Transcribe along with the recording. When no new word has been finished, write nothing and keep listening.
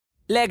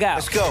Leg out.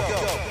 Let's go.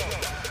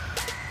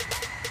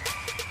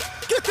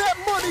 Get that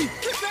money.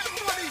 Get that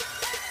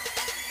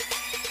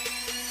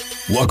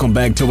money. Welcome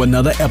back to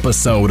another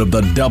episode of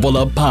the Double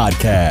Up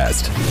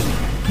Podcast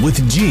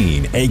with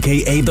Gene,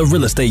 a.k.a. the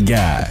real estate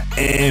guy,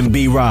 and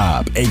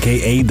B-Rob,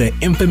 a.k.a. the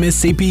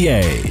infamous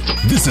CPA.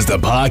 This is the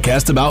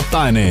podcast about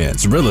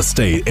finance, real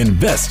estate,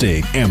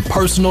 investing, and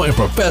personal and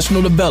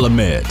professional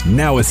development.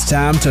 Now it's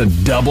time to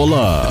double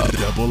up.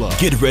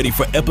 Get ready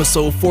for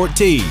episode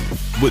 14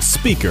 with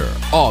speaker,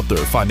 author,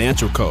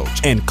 financial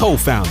coach, and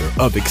co-founder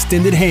of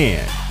Extended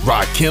Hand,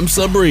 Rakim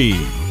Sabri.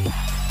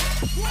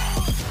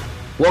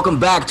 Welcome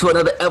back to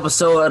another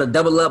episode of the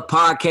Double Up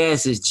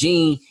Podcast. It's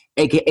Gene,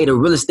 a.k.a. the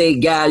real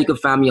estate guy. You can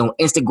find me on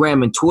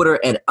Instagram and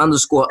Twitter at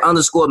 __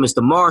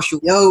 Mr. Marshall.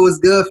 Yo, what's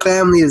good,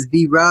 family? It's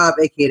B-Rob,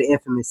 a.k.a. the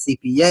infamous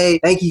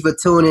CPA. Thank you for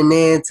tuning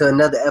in to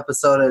another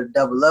episode of the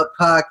Double Up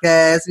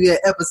Podcast. We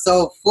at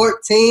episode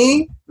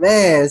 14.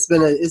 Man,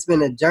 it's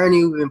been a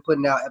journey. We've been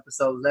putting out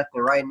episodes left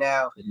and right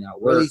now.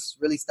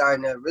 Really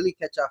starting to really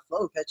catch our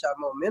flow, catch our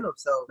momentum.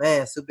 So,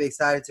 man, super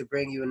excited to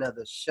bring you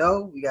another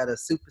show. We got a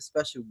super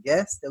special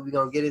guest that we're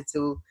going to get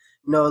into,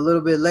 a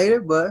little bit later.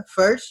 But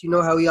first,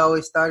 how we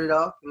always started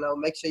off,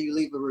 make sure you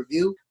leave a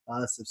review,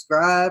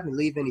 subscribe, and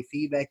leave any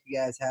feedback you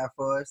guys have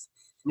for us.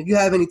 And if you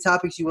have any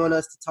topics you want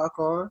us to talk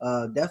on,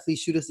 definitely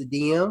shoot us a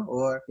DM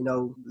or,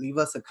 leave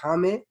us a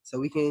comment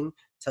so we can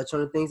touch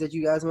on the things that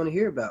you guys want to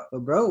hear about.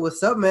 But bro,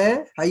 what's up,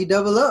 man? How you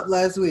double up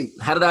last week?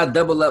 How did I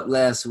double up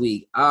last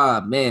week?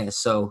 Man,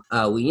 so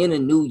we in a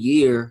new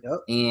year,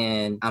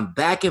 and I'm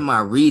back in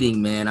my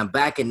reading, man. I'm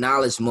back in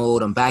knowledge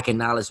mode.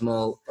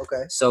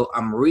 Okay. So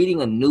I'm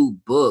reading a new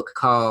book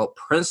called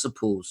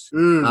Principles.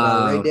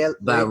 By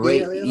Ray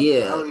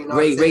Dalio.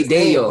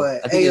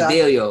 I think it's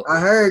Dalio. I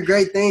heard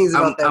great things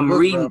about that book. I'm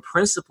reading bro.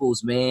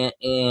 Principles, man,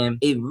 and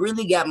it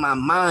really got my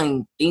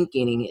mind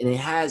thinking, and it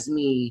has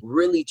me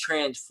really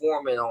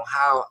transforming on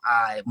how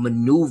I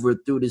maneuver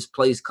through this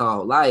place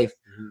called life.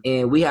 Mm-hmm.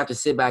 And we have to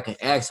sit back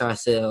and ask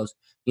ourselves,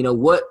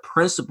 what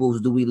principles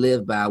do we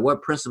live by?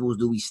 What principles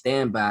do we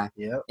stand by?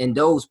 Yep. And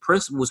those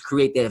principles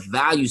create that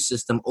value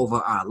system over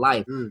our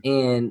life.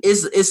 And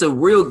it's a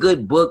real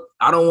good book.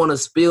 I don't want to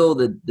spill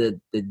the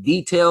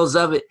details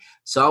of it.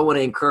 So I want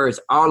to encourage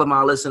all of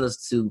my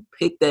listeners to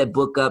pick that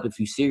book up if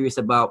you're serious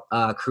about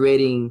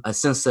creating a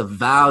sense of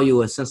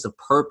value, a sense of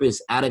purpose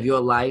out of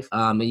your life,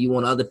 and you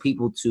want other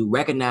people to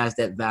recognize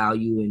that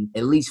value and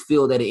at least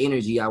feel that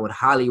energy. I would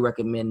highly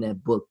recommend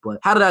that book. But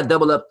how did I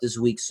double up this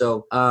week?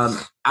 So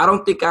I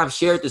don't think I've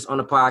shared this on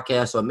the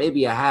podcast, or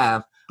maybe I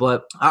have.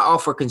 But I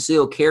offer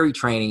concealed carry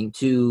training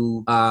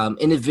to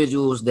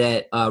individuals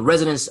that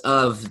residents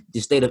of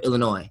the state of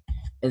Illinois.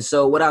 And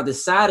so what I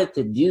decided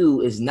to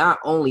do is not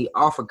only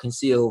offer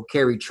concealed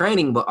carry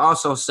training, but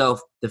also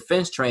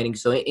self-defense training.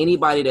 So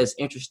anybody that's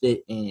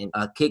interested in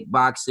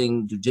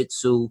kickboxing,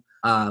 jiu-jitsu,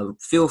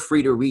 feel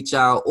free to reach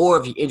out. Or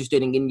if you're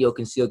interested in getting your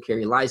concealed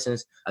carry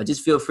license,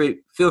 just feel free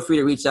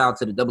to reach out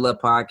to the Double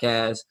Up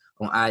Podcast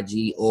on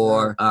IG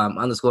or _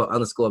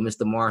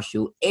 Mr.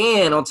 Marshall.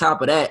 And on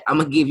top of that, I'm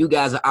going to give you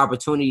guys an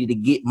opportunity to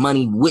get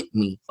money with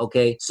me.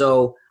 Okay.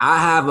 So I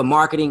have a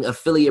marketing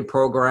affiliate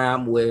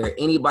program where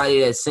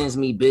anybody that sends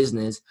me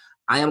business,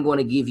 I am going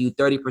to give you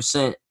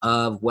 30%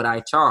 of what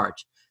I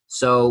charge.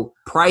 So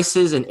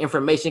prices and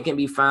information can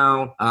be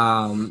found.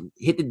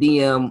 Hit the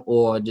DM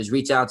or just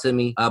reach out to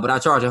me. But I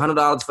charge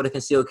 $100 for the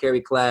concealed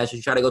carry class.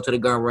 You try to go to the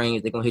gun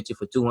range, they're going to hit you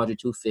for $200,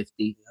 $250.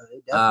 Yeah,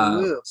 they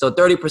definitely will. So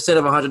 30%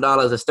 of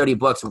 $100 is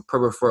 $30 per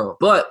referral.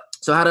 But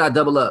so how did I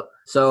double up?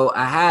 So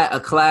I had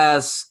a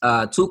class,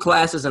 2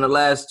 classes in the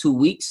last 2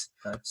 weeks.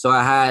 Okay. So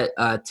I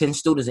had 10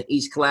 students in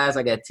each class.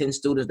 I got 10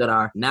 students that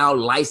are now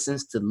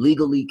licensed to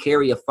legally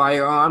carry a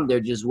firearm. They're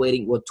just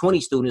waiting.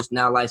 20 students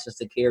now licensed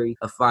to carry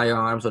a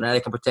firearm, so now they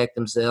can protect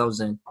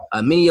themselves. And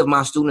many of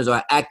my students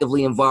are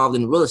actively involved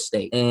in real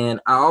estate. And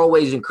I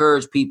always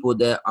encourage people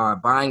that are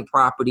buying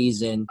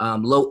properties in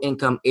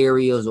low-income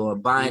areas or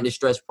buying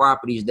distressed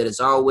properties that it's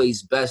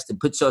always best to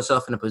put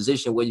yourself in a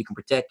position where you can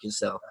protect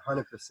yourself.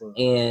 100%.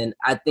 And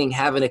I think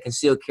having a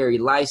concealed carry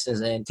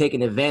license and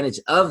taking advantage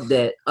of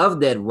that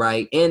right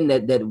and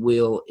that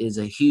will is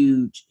a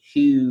huge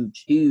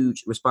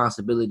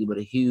responsibility, but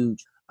a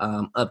huge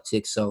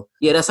uptick. So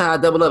yeah, that's how I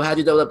double up. How'd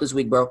you double up this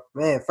week, bro?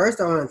 Man,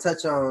 first I want to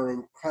touch on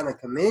and kind of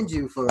commend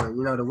you for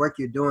the work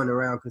you're doing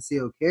around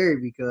concealed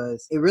carry,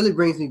 because it really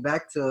brings me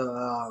back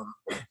to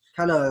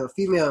kind of a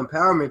female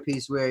empowerment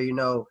piece where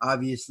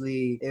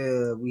obviously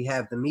we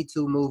have the Me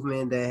Too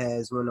movement that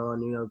has went on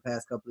the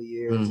past couple of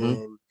years. Mm-hmm.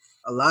 And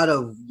a lot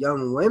of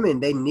young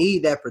women, they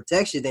need that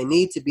protection. They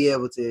need to be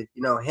able to,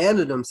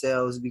 handle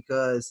themselves,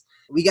 because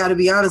we got to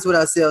be honest with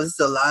ourselves.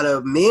 It's a lot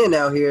of men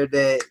out here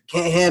that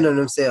can't handle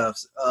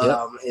themselves.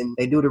 And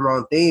they do the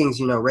wrong things,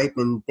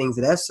 raping, things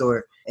of that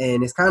sort.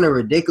 And it's kind of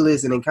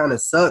ridiculous and it kind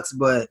of sucks,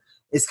 but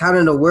it's kind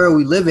of the world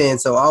we live in.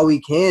 So all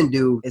we can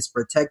do is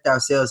protect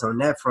ourselves on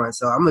that front.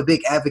 So I'm a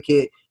big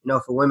advocate,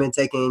 for women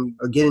taking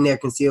or getting their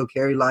concealed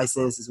carry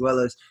license, as well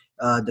as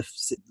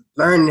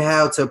learning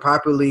how to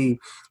properly,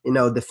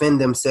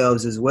 defend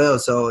themselves as well.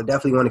 So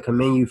definitely want to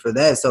commend you for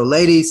that. So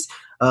ladies,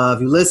 if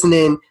you're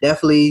listening,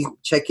 definitely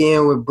check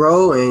in with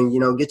bro and,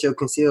 get your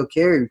concealed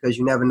carry, because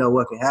you never know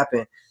what can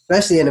happen,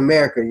 especially in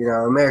America.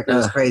 America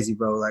is crazy,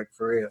 bro, like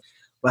for real.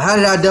 But how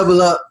did I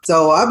double up?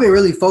 So I've been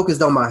really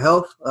focused on my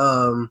health.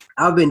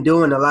 I've been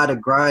doing a lot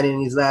of grinding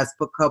these last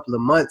couple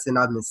of months, and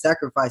I've been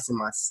sacrificing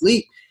my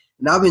sleep.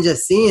 And I've been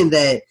just seeing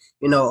that,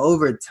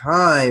 over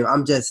time,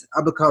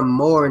 I become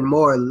more and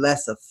more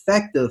less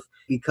effective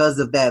because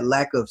of that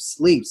lack of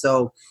sleep.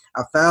 So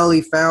I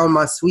finally found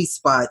my sweet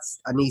spots.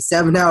 I need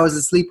 7 hours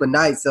of sleep a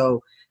night.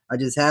 So I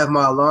just have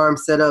my alarm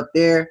set up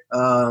there.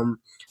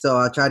 So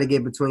I try to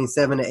get between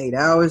 7 to 8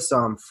 hours, so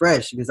I'm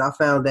fresh, because I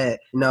found that,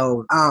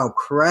 I'll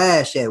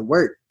crash at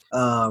work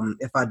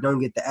if I don't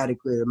get the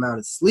adequate amount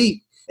of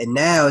sleep. And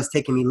now it's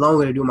taking me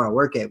longer to do my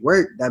work at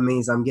work. That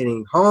means I'm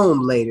getting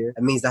home later.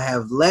 That means I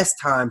have less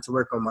time to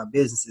work on my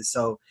businesses.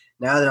 So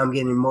now that I'm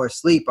getting more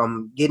sleep,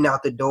 I'm getting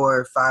out the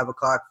door 5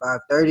 o'clock,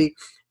 5:30,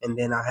 and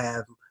then I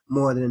have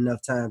more than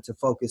enough time to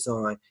focus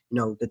on,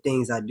 the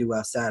things I do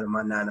outside of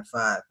my 9 to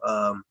 5.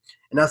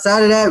 And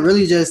outside of that,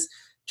 really just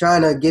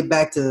trying to get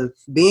back to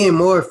being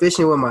more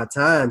efficient with my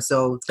time.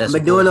 So I've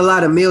been doing a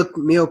lot of meal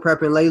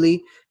prepping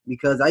lately,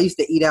 because I used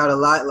to eat out a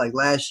lot. Like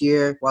last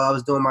year, while I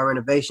was doing my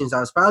renovations, I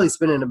was probably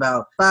spending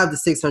about $500 to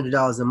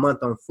 $600 a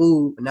month on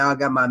food. But now I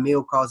got my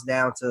meal costs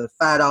down to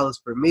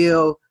 $5 per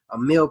meal.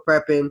 I'm meal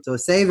prepping, so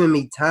it's saving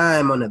me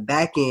time on the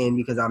back end,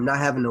 because I'm not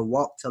having to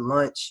walk to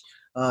lunch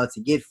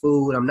to get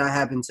food. I'm not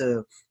having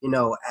to,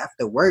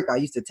 after work, I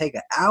used to take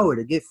an hour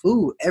to get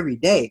food every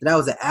day. So that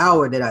was an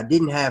hour that I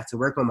didn't have to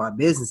work on my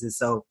businesses.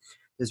 So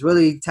it's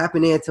really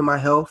tapping into my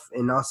health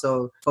and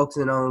also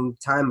focusing on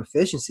time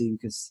efficiency,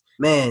 because,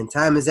 man,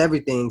 time is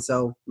everything.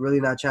 So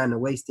really not trying to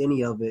waste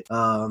any of it.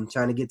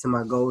 Trying to get to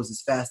my goals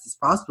as fast as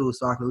possible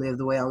so I can live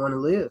the way I want to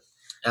live.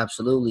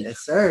 Absolutely. Yes,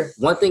 sir.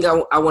 One thing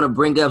I want to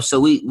bring up, so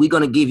we're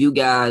going to give you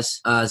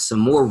guys some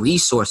more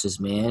resources,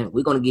 man.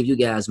 We're going to give you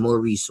guys more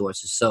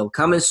resources. So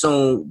coming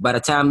soon, by the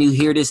time you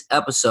hear this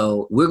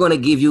episode, we're going to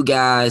give you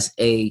guys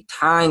a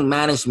time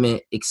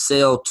management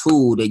Excel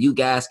tool that you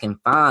guys can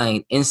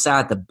find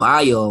inside the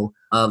bio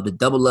of the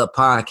Double Up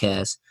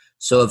podcast.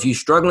 So if you're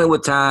struggling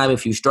with time,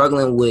 if you're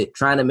struggling with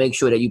trying to make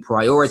sure that you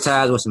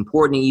prioritize what's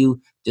important to you,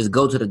 just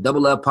go to the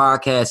Double Up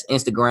Podcast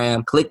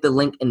Instagram, click the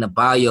link in the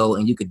bio,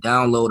 and you can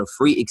download a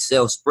free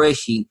Excel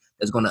spreadsheet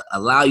that's going to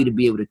allow you to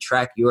be able to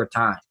track your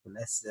time. And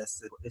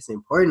it's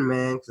important,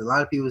 man, because a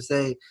lot of people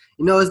say,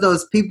 it's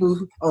those people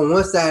on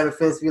one side of the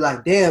fence be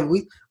like, damn,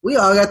 we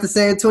all got the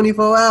same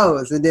 24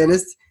 hours. And then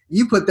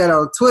you put that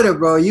on Twitter,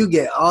 bro, you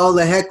get all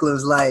the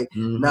hecklers like,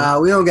 nah,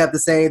 we don't got the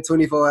same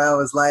 24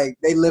 hours. Like,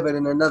 they living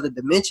in another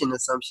dimension or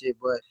some shit.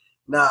 But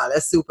nah,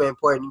 that's super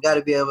important. You got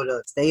to be able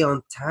to stay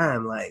on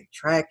time, like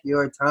track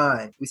your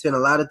time. We spend a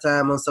lot of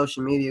time on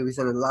social media. We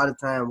spend a lot of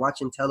time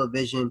watching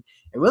television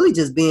and really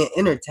just being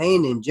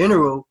entertained in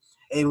general.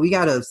 And we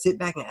got to sit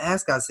back and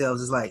ask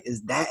ourselves, it's like,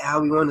 is that how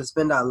we want to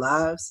spend our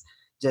lives?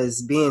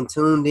 Just being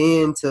tuned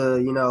in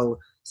to,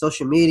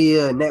 social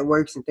media,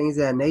 networks, and things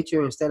of that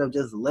nature, instead of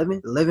just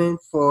living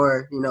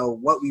for,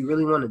 what we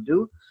really want to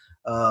do.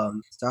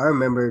 So I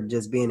remember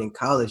just being in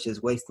college,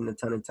 just wasting a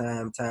ton of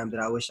time that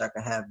I wish I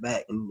could have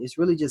back. And it's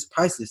really just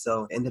priceless.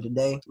 So end of the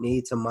day,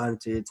 need to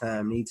monitor your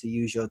time, need to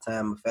use your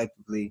time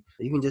effectively.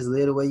 You can just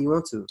live the way you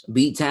want to.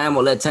 Beat time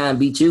or let time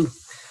beat you.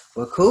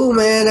 Well, cool,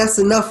 man. That's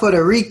enough for the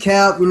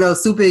recap.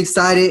 Super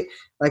excited.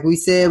 Like we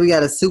said, we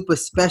got a super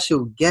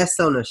special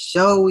guest on the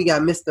show. We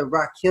got Mr.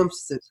 Rakim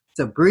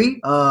Sabri.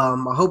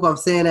 I hope I'm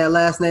saying that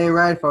last name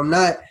right. If I'm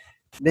not,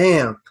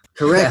 damn,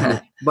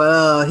 correct me.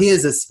 But he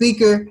is a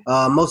speaker.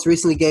 Most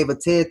recently gave a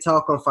TED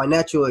Talk on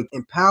financial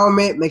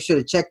empowerment. Make sure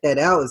to check that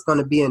out. It's going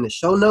to be in the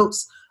show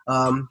notes.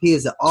 He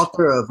is the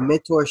author of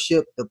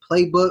Mentorship, The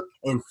Playbook,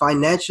 and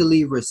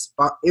Financially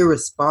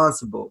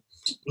Irresponsible.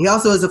 He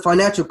also is a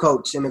financial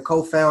coach and a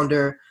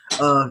co-founder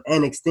of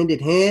An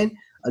Extended Hand,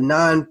 a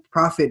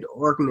non-profit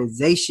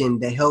organization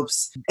that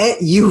helps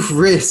at youth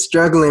risk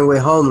struggling with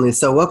homeless.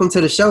 So welcome to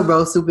the show,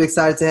 bro. Super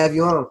excited to have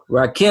you on.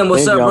 Rakim,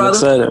 what's up, brother? I'm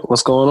excited.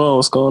 What's going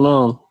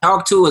on?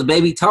 Talk to us,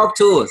 baby. Talk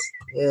to us.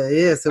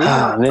 Yeah. So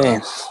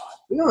man.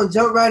 We're going to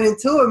jump right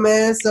into it,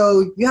 man.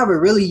 So you have a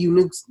really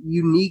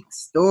unique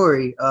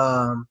story.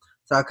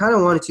 So I kind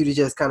of wanted you to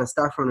just kind of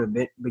start from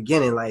the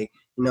beginning, like,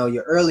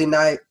 your early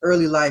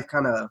life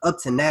kind of up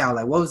to now.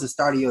 Like, what was the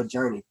start of your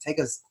journey? Take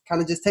us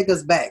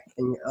back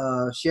and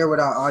share with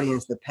our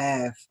audience the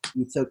path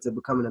you took to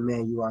becoming the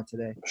man you are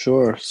today.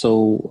 Sure.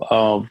 So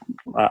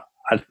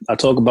I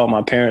talk about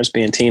my parents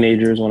being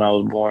teenagers when I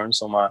was born.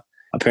 So my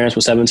parents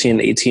were 17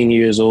 and 18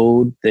 years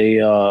old.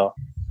 They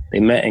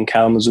met in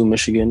Kalamazoo,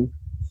 Michigan,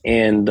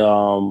 and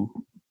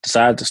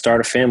decided to start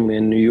a family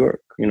in New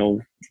York.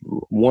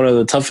 One of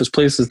the toughest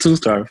places to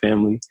start a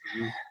family.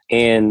 Mm-hmm.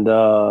 And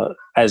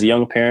as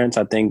young parents,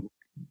 I think,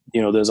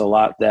 there's a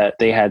lot that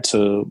they had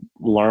to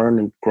learn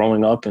and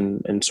growing up.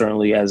 And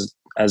certainly as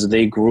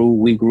they grew,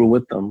 we grew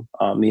with them,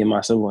 me and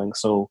my siblings.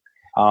 So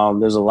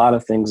There's a lot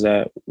of things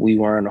that we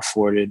weren't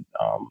afforded,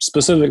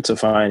 specific to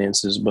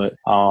finances, but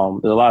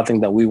there's a lot of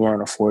things that we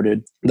weren't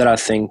afforded that I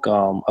think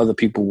other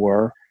people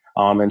were.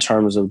 In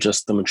terms of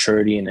just the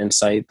maturity and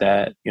insight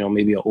that,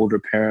 maybe an older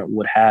parent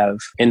would have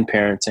in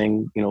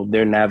parenting.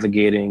 They're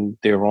navigating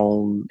their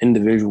own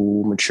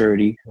individual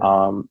maturity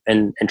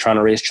and trying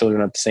to raise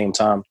children at the same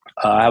time.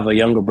 I have a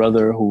younger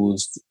brother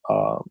who's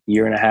a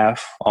year and a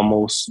half,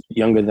 almost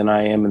younger than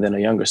I am, and then a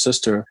younger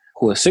sister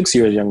who is 6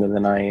 years younger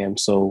than I am.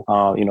 So,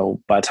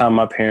 by the time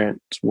my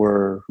parents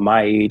were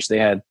my age, they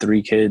had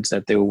 3 kids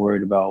that they were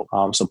worried about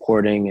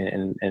supporting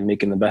and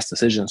making the best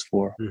decisions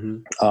for.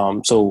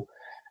 So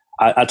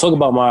I talk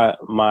about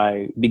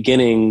my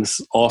beginnings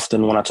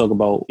often when I talk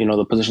about,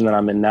 the position that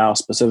I'm in now,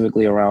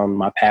 specifically around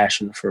my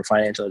passion for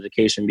financial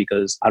education,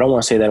 because I don't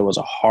want to say that it was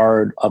a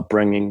hard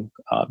upbringing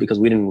because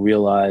we didn't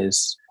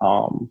realize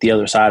the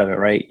other side of it,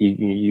 right?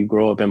 You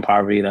grow up in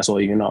poverty, that's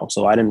all you know.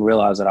 So I didn't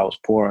realize that I was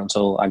poor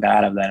until I got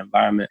out of that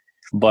environment.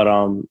 But,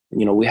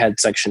 we had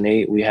Section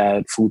 8, we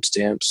had food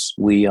stamps.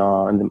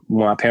 And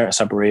when my parents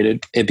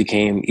separated, it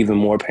became even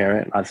more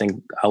apparent. I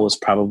think I was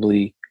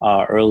probably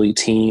early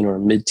teen or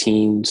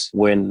mid-teens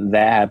when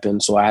that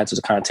happened. So I had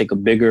to kind of take a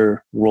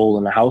bigger role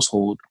in the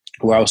household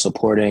where I was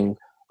supporting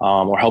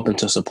or helping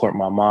to support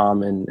my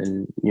mom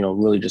and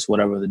really just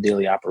whatever the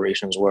daily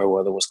operations were,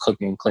 whether it was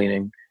cooking,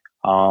 cleaning,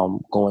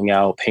 going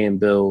out, paying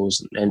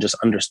bills, and just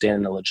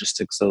understanding the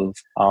logistics of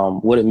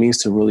what it means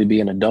to really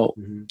be an adult.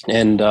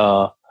 And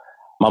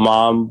my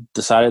mom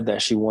decided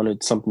that she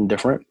wanted something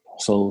different.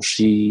 So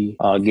she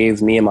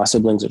gave me and my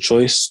siblings a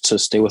choice to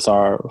stay with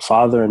our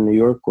father in New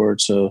York or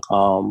to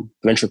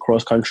venture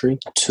cross country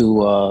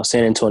to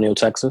San Antonio,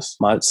 Texas.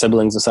 My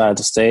siblings decided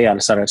to stay. I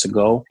decided to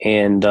go.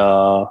 And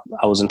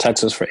I was in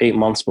Texas for 8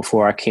 months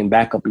before I came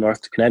back up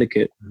north to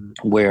Connecticut,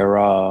 where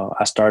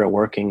I started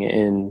working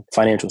in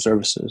financial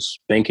services,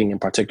 banking in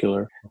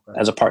particular,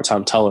 as a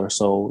part-time teller.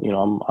 So,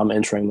 I'm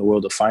entering the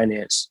world of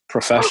finance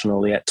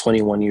professionally at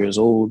 21 years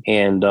old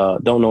and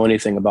don't know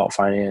anything about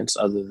finance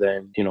other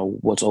than,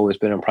 what's always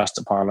been impressed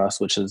upon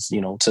us, which is,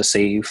 to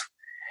save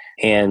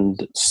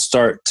and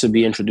start to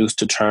be introduced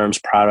to terms,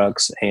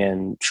 products,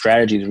 and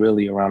strategies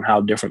really around how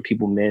different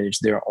people manage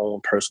their own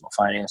personal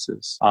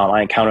finances.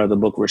 I encountered the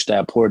book Rich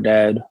Dad, Poor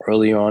Dad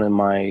early on in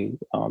my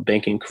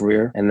banking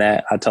career, and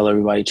that, I tell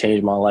everybody,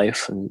 changed my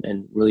life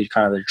and really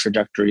kind of the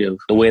trajectory of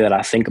the way that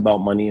I think about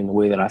money and the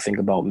way that I think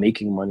about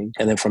making money.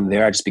 And then from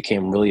there, I just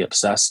became really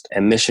obsessed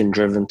and mission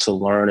driven to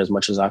learn as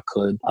much as I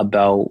could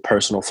about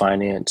personal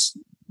finance,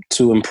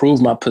 to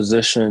improve my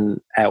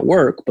position at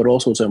work, but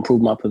also to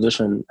improve my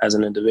position as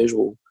an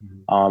individual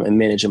and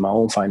managing my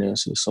own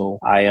finances. So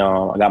I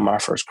got my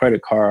first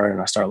credit card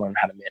and I started learning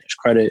how to manage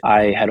credit.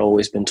 I had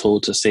always been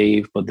told to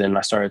save, but then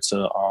I started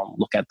to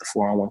look at the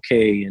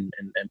 401k and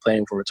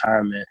planning for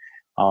retirement,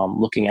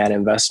 looking at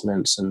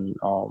investments and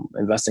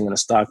investing in the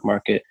stock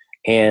market.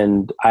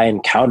 And I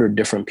encountered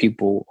different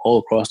people all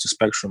across the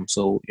spectrum.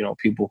 So,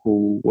 people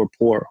who were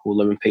poor, who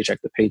live in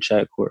paycheck to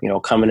paycheck, or,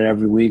 coming in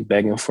every week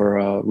begging for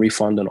a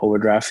refund on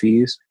overdraft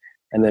fees.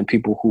 And then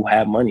people who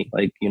have money,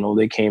 like,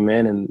 they came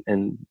in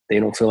and they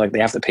don't feel like they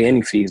have to pay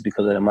any fees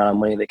because of the amount of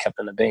money they kept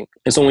in the bank.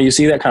 And so when you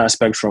see that kind of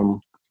spectrum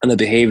and the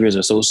behaviors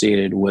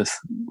associated with,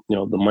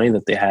 the money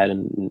that they had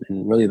and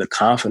really the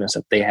confidence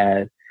that they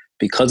had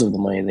because of the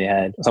money they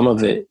had, some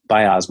of it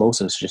by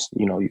osmosis, just,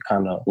 you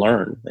kind of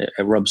learn, it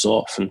rubs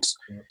off. And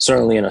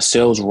certainly in a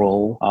sales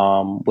role,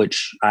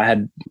 which I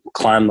had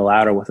climbed the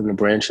ladder within the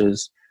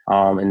branches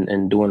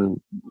and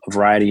doing a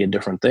variety of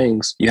different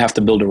things, you have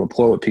to build a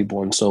rapport with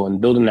people. And so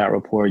in building that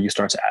rapport, you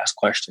start to ask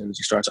questions,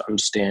 you start to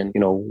understand,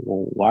 well,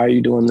 why are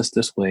you doing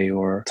this way?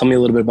 Or tell me a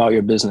little bit about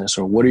your business,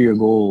 or what are your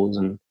goals?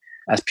 And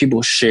as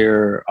people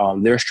share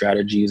their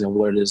strategies and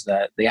what it is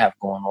that they have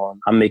going on,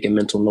 I'm making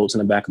mental notes in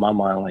the back of my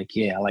mind, like,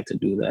 yeah, I like to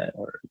do that.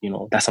 Or,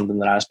 that's something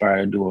that I aspire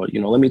to do. Or,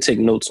 let me take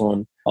notes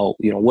on,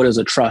 what is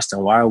a trust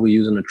and why are we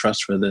using a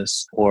trust for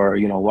this? Or,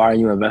 why are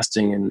you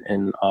investing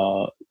in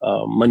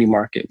money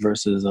market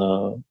versus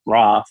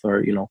Roth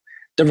or,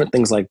 different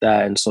things like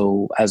that. And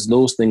so as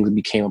those things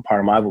became a part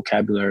of my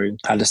vocabulary,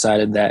 I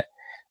decided that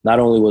not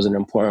only was it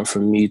important for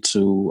me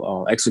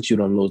to execute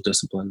on those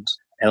disciplines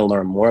and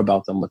learn more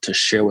about them, but to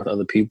share with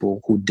other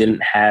people who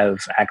didn't have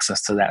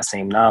access to that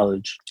same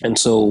knowledge. And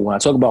so when I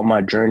talk about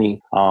my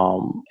journey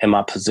and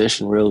my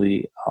position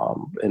really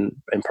in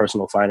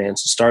personal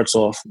finance, it starts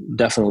off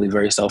definitely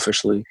very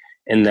selfishly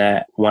in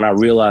that when I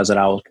realized that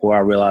I was poor, I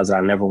realized that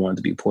I never wanted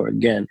to be poor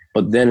again.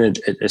 But then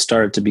it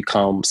started to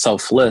become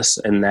selfless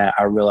in that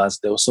I realized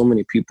there were so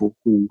many people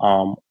who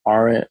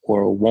aren't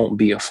or won't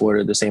be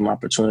afforded the same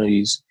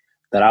opportunities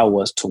that I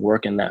was to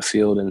work in that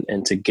field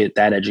and to get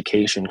that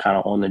education kind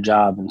of on the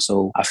job. And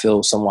so I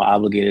feel somewhat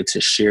obligated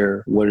to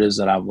share what it is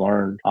that I've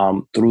learned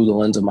through the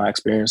lens of my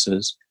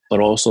experiences,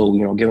 but also,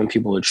 giving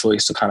people a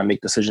choice to kind of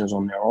make decisions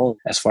on their own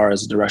as far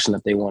as the direction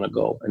that they want to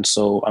go. And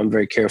so I'm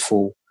very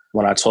careful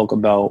when I talk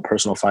about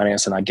personal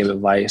finance and I give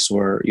advice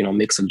or,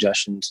 make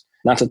suggestions,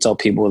 not to tell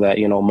people that,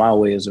 my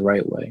way is the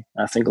right way.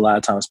 I think a lot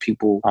of times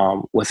people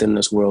within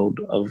this world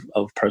of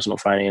personal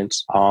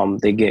finance,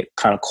 they get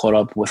kind of caught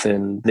up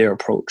within their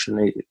approach,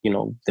 and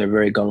they're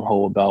very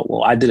gung-ho about,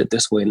 well, I did it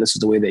this way and this is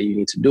the way that you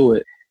need to do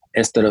it.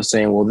 Instead of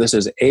saying, well, this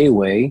is a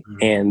way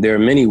and there are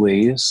many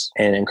ways,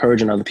 and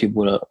encouraging other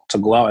people to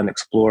go out and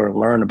explore and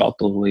learn about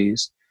those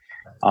ways.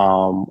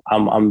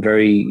 I'm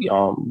very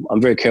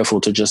careful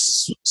to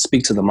just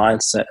speak to the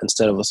mindset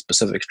instead of a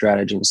specific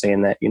strategy, and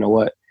saying that,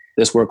 what,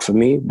 this worked for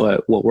me,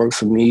 but what worked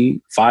for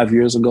me 5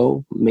 years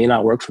ago may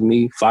not work for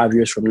me 5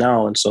 years from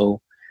now. And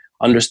so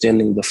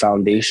understanding the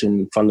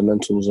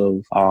fundamentals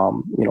of,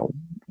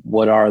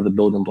 what are the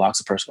building blocks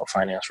of personal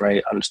finance,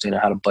 right? Understanding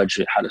how to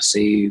budget, how to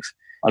save,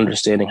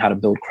 understanding how to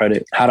build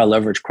credit, how to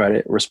leverage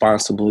credit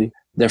responsibly,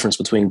 difference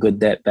between good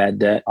debt, bad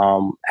debt,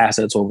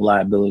 assets over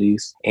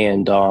liabilities,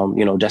 and,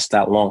 just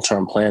that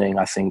long-term planning.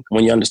 I think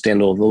when you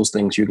understand all of those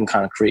things, you can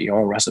kind of create your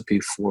own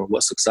recipe for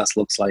what success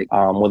looks like,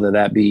 whether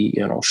that be,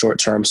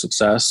 short-term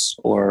success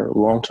or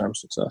long-term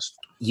success.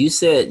 You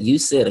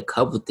said a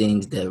couple of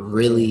things that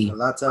really, a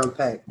lot to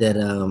unpack, that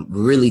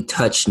really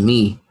touched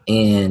me.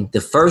 And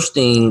the first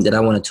thing that I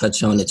want to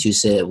touch on that you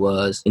said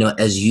was,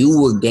 as you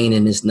were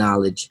gaining this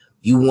knowledge,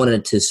 you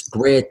wanted to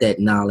spread that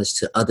knowledge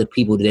to other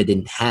people that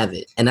didn't have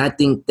it. And I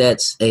think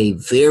that's a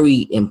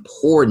very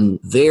important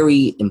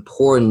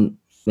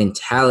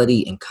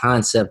mentality and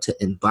concept to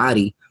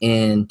embody.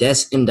 And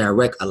that's in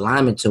direct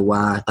alignment to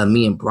why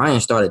me and Brian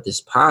started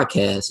this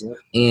podcast. Yep.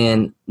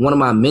 And one of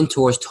my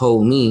mentors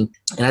told me,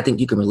 and I think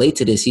you can relate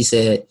to this, he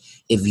said,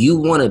 if you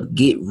want to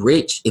get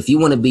rich, if you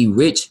want to be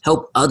rich,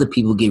 help other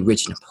people get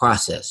rich in the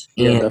process.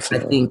 Yeah, and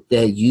definitely. I think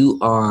that you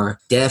are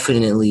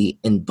definitely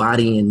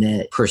embodying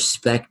that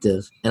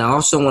perspective. And I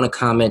also want to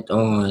comment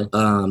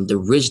on the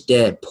Rich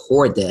Dad,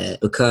 Poor Dad,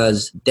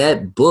 because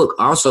that book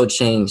also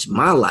changed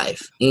my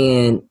life.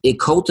 And it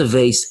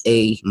cultivates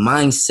a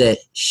mindset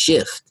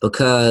shift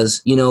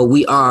because,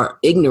 we are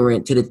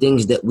ignorant to the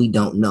things that we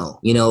don't know,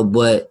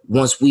 but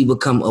once we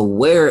become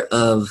aware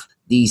of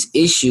these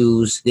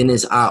issues, then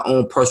it's our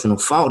own personal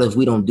fault if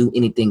we don't do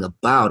anything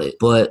about it.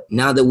 But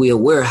now that we're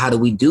aware, how do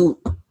we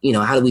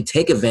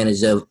take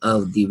advantage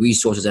of the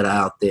resources that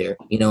are out there?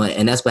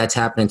 And that's by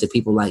tapping into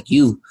people like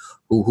you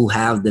who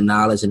have the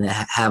knowledge and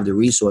have the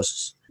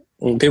resources.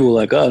 And people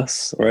like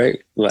us,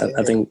 right?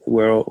 I think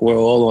we're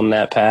all on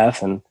that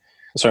path, and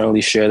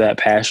certainly share that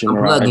passion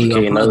around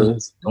educating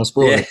others. Don't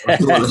spoil it. Don't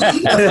spoil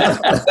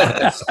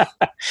it.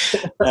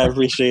 I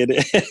appreciate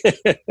it.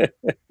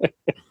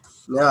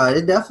 No,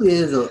 it definitely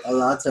is a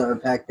lot to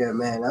unpack there,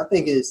 man. I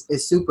think it's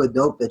super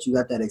dope that you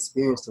got that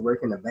experience to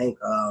work in a bank.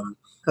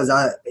 Because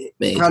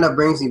it kind of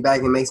brings me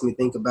back and makes me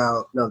think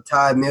about,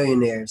 Ty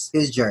Millionaire's,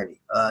 his journey.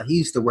 He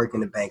used to work in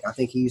the bank. I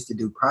think he used to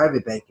do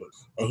private banking,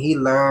 and he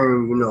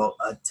learned,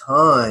 a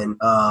ton,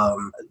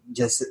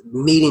 just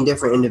meeting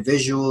different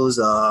individuals,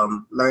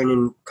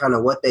 learning kind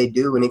of what they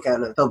do, and it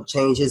kind of helped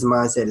change his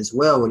mindset as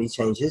well when he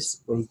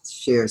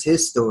shares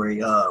his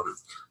story.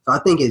 So I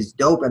think it's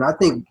dope. And I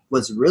think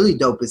what's really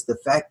dope is the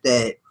fact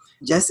that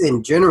just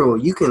in general,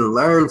 you can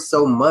learn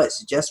so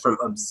much just from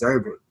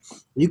observing.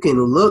 You can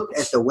look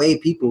at the way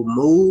people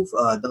move,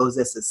 those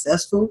that are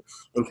successful,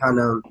 and kind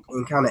of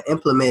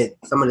implement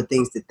some of the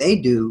things that they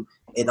do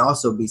and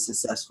also be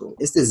successful.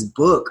 It's this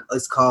book.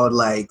 It's called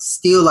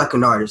Steal Like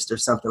an Artist or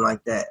something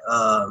like that.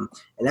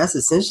 And that's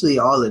essentially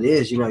all it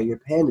is. You're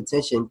paying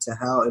attention to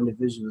how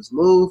individuals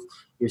move.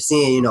 You're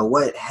seeing,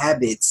 what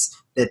habits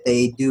that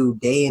they do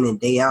day in and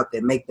day out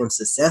that make them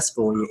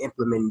successful, and you're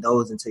implementing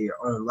those into your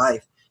own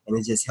life. And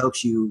it just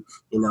helps you,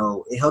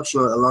 it helps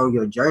you along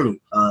your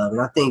journey. And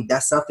I think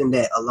that's something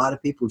that a lot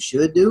of people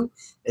should do,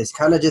 is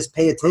kind of just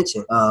pay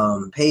attention,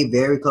 pay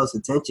very close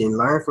attention,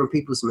 learn from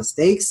people's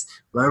mistakes,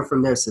 learn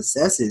from their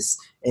successes.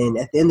 And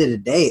at the end of the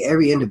day,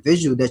 every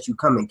individual that you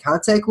come in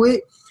contact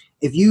with,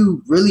 if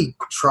you really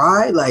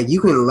try,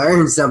 you can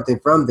learn something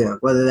from them,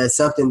 whether that's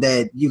something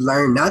that you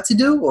learn not to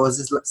do or is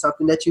this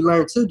something that you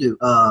learn to do.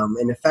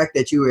 And the fact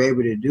that you were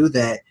able to do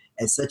that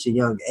at such a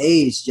young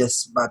age,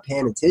 just by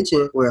paying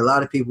attention, where a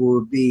lot of people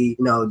would be,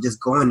 just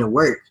going to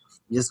work,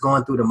 just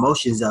going through the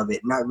motions of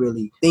it, not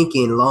really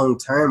thinking long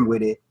term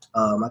with it.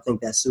 I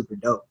think that's super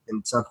dope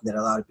and something that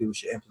a lot of people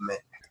should implement.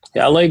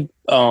 Yeah, I like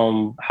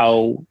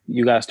how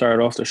you guys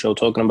started off the show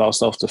talking about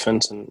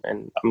self-defense,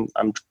 and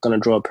I'm gonna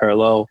draw a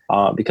parallel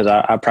because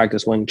I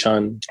practice Wing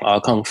Chun,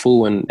 Kung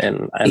Fu, and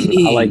I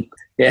like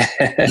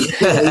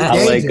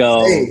I like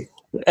don't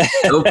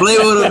play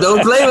with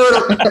him.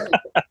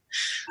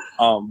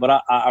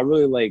 But I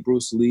really like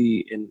Bruce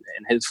Lee and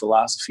his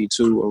philosophy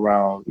too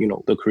around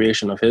the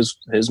creation of his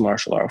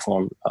martial art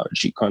form,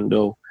 Jeet Kune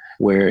Do,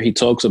 where he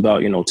talks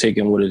about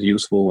taking what is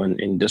useful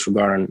and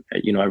disregarding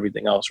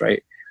everything else,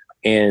 right?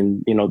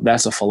 And,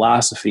 that's a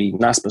philosophy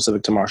not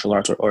specific to martial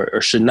arts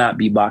or should not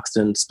be boxed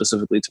in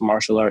specifically to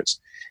martial arts,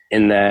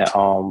 in that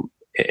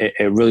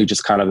it really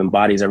just kind of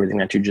embodies everything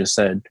that you just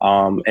said.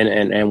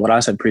 And what I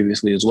said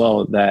previously as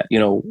well, that, you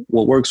know,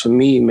 what works for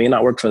me may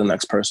not work for the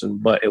next person,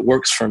 but it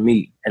works for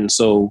me. And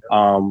so,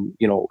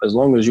 you know, as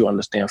long as you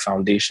understand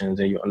foundations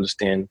and you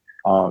understand,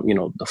 you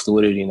know, the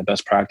fluidity and the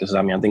best practices.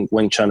 I mean, I think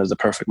Wing Chun is the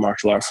perfect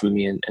martial art for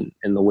me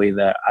in the way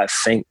that I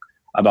think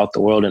about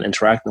the world and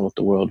interacting with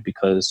the world,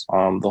 because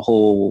the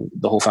whole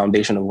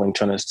foundation of Wing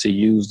Chun is to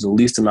use the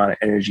least amount of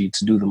energy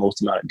to do the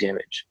most amount of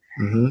damage.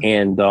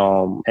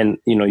 Mm-hmm. And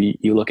you know,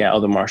 you look at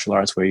other martial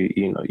arts where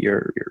you know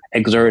you're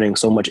exerting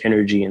so much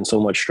energy and so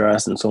much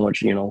stress and so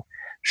much, you know,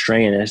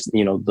 strain. It's,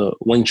 you know, the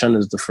Wing Chun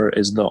is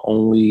the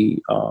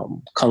only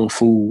kung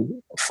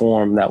fu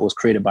form that was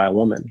created by a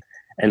woman.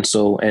 And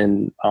so,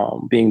 and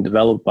being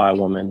developed by a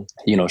woman,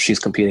 you know, she's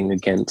competing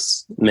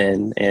against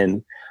men,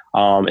 and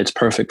it's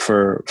perfect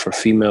for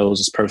females.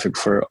 It's perfect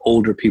for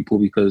older people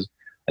because,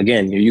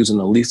 again, you're using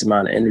the least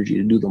amount of energy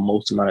to do the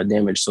most amount of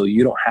damage. So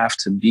you don't have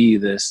to be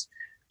this,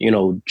 you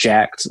know,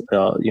 jacked,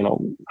 you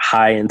know,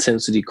 high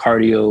intensity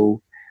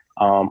cardio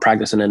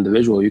practicing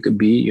individual. You could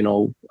be, you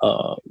know,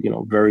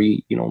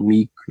 very, you know,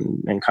 meek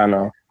and kind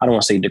of, I don't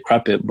want to say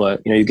decrepit,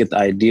 but, you know, you get the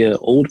idea,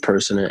 old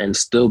person, and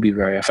still be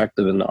very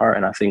effective in the art.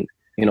 And I think,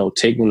 you know,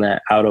 taking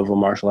that out of a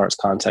martial arts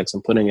context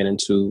and putting it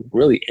into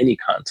really any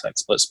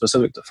context, but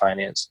specific to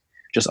finance,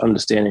 just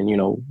understanding, you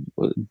know,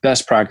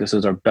 best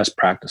practices are best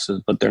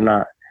practices, but they're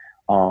not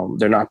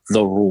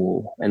the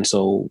rule. And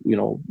so, you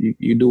know,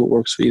 you do what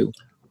works for you.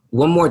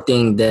 One more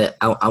thing that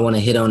I want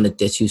to hit on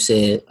that you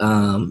said,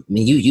 I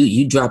mean,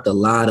 you dropped a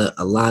lot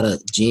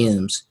of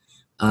gems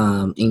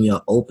in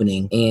your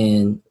opening,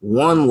 and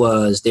one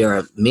was there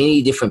are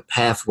many different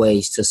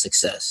pathways to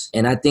success,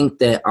 and I think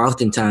that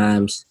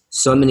oftentimes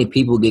so many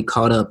people get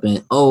caught up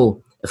in,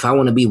 oh, if I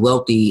want to be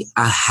wealthy,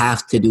 I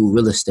have to do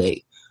real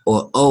estate,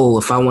 or oh,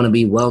 if I want to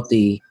be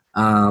wealthy,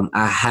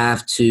 I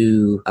have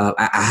to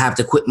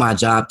quit my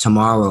job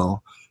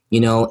tomorrow. You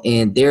know,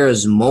 and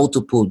there's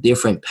multiple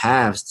different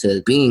paths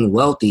to being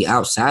wealthy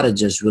outside of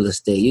just real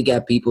estate. You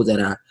got people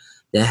that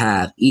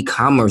have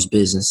e-commerce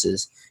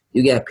businesses.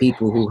 You got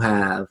people who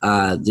have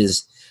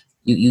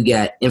you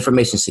got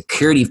information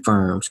security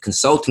firms,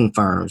 consulting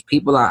firms.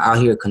 People are out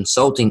here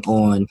consulting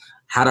on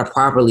how to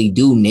properly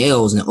do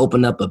nails and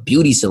open up a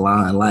beauty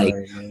salon. Like,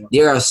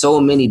 there are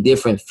so many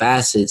different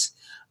facets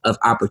of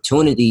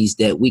opportunities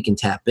that we can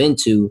tap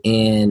into.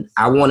 And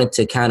I wanted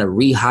to kind of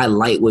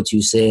re-highlight what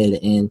you said.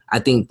 And I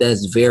think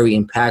that's very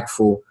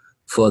impactful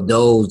for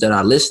those that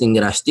are listening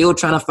that are still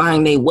trying to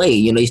find their way.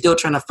 You know, you're still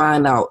trying to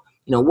find out,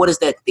 you know, what is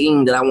that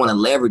thing that I want to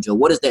leverage, or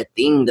what is that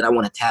thing that I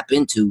want to tap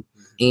into?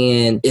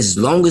 And as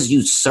long as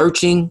you're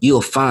searching,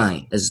 you'll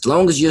find. As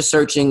long as you're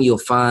searching, you'll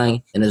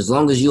find. And as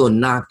long as you'll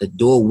knock, the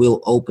door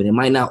will open. It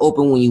might not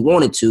open when you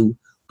want it to,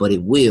 but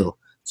it will.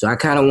 So I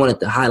kind of wanted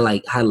to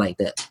highlight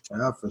that.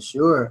 Yeah, for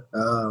sure.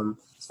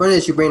 It's funny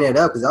that you bring that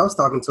up, because I was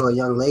talking to a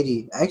young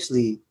lady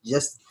actually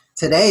just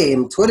today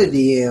in Twitter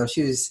DM.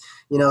 She was,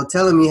 you know,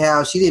 telling me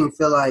how she didn't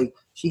feel like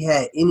she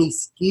had any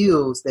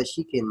skills that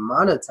she can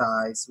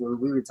monetize when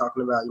we were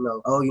talking about, you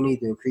know, oh, you need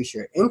to increase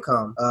your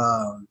income.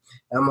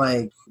 I'm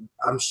like,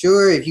 I'm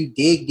sure if you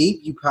dig deep,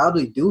 you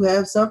probably do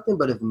have something,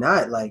 but if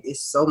not, like,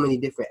 it's so many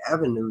different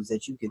avenues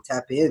that you can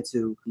tap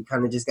into. You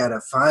kind of just got to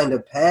find a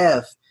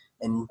path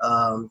and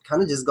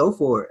kind of just go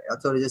for it. I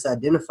told her just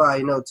identify,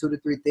 you know, 2 to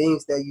 3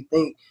 things that you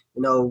think,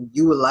 you know,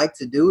 you would like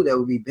to do that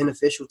would be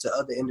beneficial to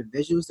other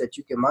individuals that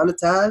you can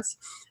monetize,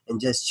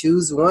 and just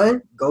choose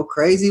one, go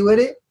crazy with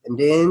it, and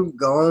then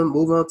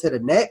move on to the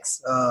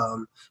next.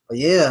 But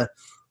yeah,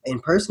 in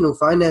personal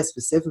finance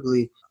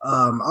specifically,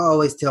 I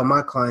always tell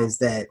my clients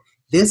that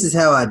this is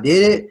how I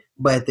did it,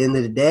 but at the end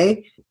of the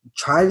day,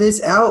 try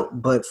this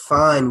out, but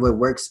find what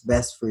works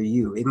best for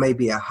you. It may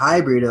be a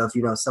hybrid of,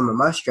 you know, some of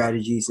my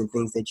strategies and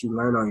things that you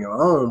learn on your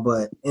own,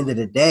 but end of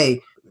the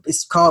day,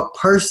 it's called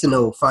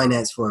personal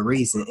finance for a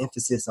reason,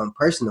 emphasis on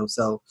personal.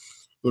 So,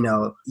 you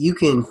know, you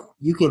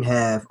can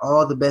have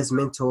all the best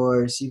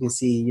mentors. You can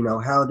see, you know,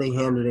 how they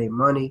handle their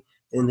money.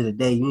 At the end of the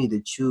day, you need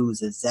to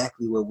choose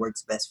exactly what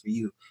works best for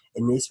you.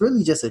 And it's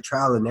really just a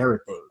trial and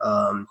error thing.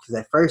 Because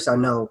at first, I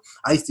know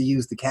I used to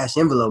use the cash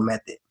envelope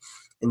method.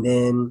 And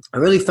then I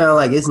really found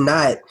like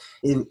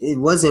it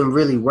wasn't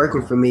really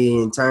working for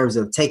me in terms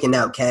of taking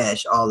out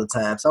cash all the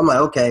time. So I'm like,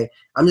 okay,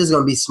 I'm just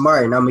going to be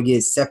smart, and I'm going to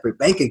get separate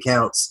bank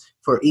accounts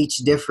for each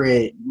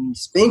different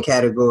spend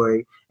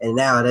category. And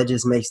now that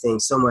just makes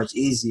things so much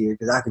easier,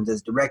 because I can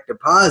just direct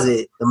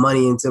deposit the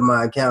money into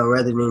my account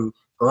rather than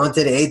going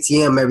to the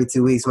ATM every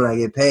 2 weeks when I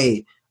get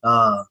paid.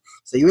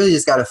 So you really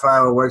just got to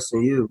find what works for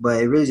you.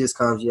 But it really just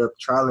comes up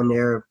trial and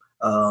error.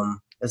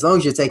 As long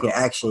as you're taking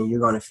action, you're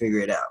going to figure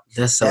it out.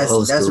 That's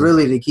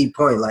really the key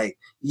point. Like,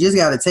 you just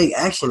got to take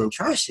action and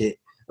try shit.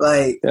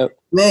 Like,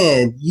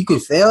 man, you can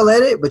fail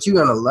at it, but you're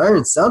going to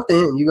learn something,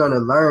 and you're going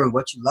to learn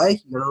what you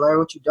like. You're going to learn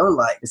what you don't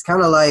like. It's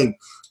kind of like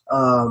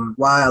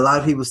why a lot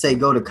of people say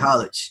go to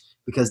college,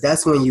 because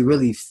that's when you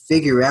really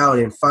figure out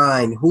and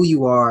find who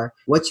you are,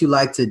 what you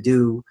like to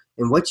do,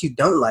 and what you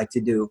don't like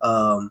to do.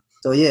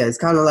 So, yeah, it's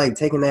kind of like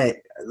taking that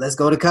let's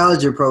go to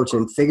college approach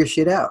and figure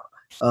shit out.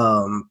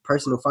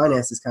 Personal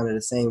finance is kind of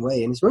the same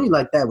way. And it's really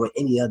like that with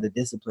any other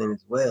discipline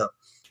as well.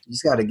 You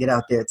just got to get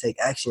out there, take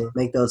action,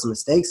 make those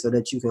mistakes so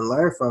that you can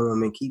learn from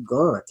them and keep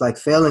going. It's like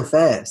failing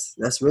fast.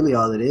 That's really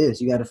all it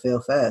is. You got to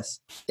fail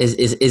fast.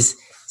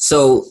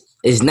 So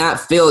it's not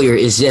failure.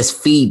 It's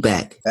just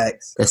feedback.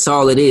 Facts. That's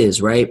all it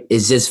is, right?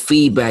 It's just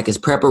feedback. It's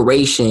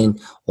preparation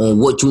on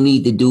what you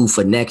need to do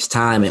for next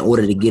time in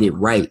order to get it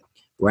right,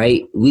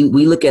 right? We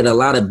look at a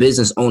lot of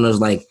business owners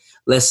like,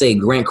 let's say,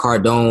 Grant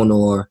Cardone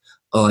or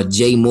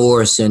Jay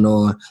Morrison,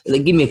 or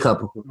like, give me a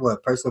couple.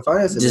 What, personal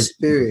finance? Just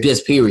period.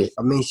 Just period.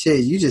 I mean,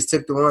 shit, you just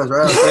took the ones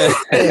right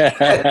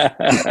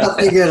I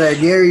think of the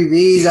Gary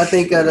V's. I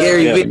think of the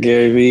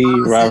Gary V,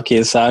 Robert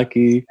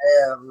Kiyosaki.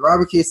 Yeah,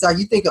 Robert Kiyosaki.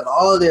 You think of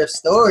all their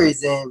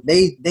stories, and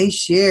they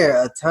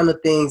share a ton of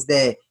things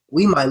that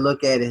we might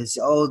look at as,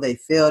 oh, they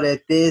failed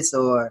at this,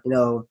 or,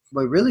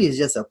 but really it's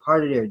just a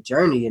part of their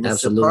journey, and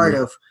it's a part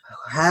of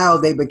how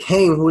they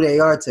became who they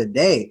are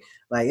today.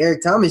 Like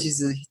Eric Thomas used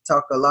to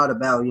talk a lot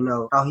about,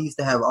 how he used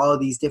to have all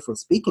these different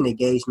speaking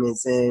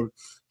engagements, and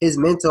his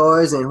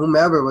mentors and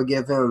whomever would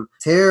give him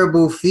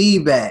terrible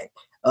feedback.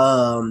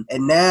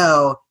 And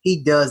now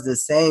he does the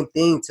same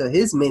thing to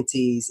his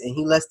mentees, and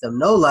he lets them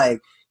know, like,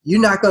 you're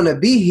not going to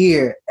be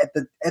here at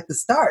the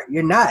start.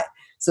 You're not.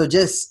 So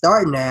just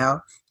start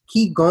now.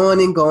 Keep going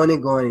and going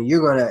and going, and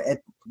you're going to, at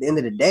the end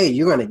of the day,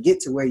 you're going to get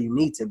to where you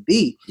need to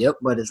be. Yep.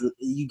 But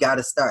you got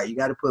to start. You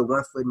got to put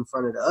one foot in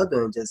front of the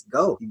other and just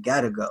go. You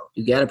got to go.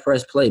 You got to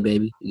press play,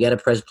 baby. You got to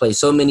press play.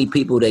 So many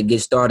people that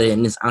get started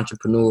in this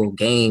entrepreneurial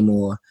game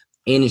or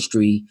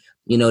industry,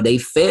 they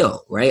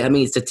fail, right? I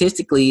mean,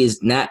 statistically,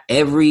 is not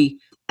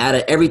out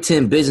of every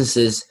 10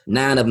 businesses,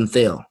 9 of them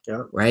fail,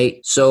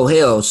 right? So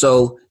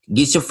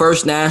get your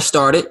first 9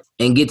 started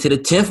and get to the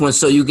 10th one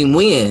so you can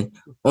win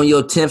on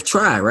your 10th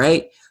try,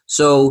 right?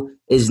 So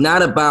it's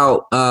not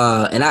about,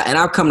 and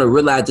I've come to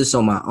realize this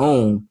on my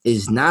own,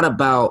 it's not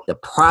about the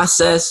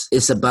process,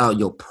 it's about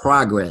your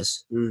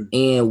progress.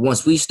 And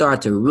once we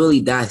start to really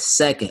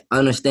dissect and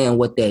understand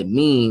what that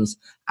means,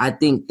 I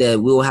think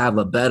that we'll have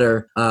a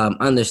better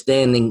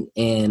understanding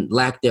and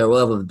lack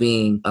thereof of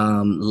being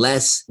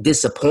less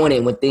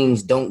disappointed when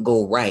things don't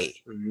go right,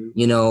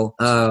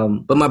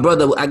 But my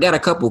brother, I got a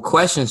couple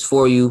questions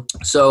for you.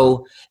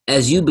 So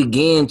as you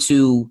begin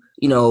to,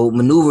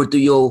 maneuver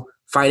through your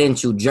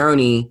financial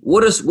journey,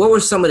 what were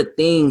some of the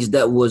things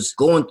that was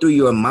going through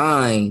your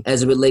mind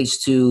as it relates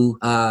to,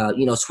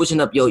 switching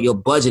up your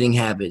budgeting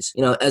habits,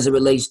 as it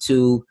relates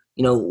to,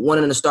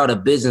 wanting to start a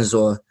business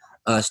or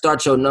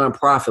start your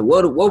nonprofit?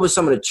 What were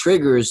some of the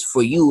triggers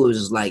for you? It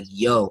was like,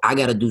 yo, I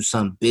got to do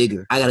something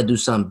bigger. I got to do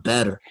something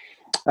better.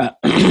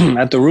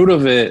 At the root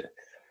of it,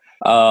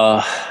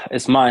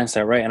 it's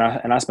mindset, right?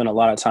 And I spend a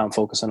lot of time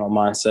focusing on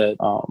mindset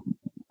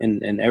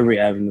in every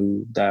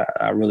avenue that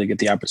I really get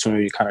the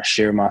opportunity to kind of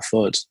share my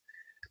thoughts.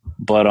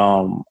 But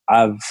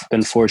I've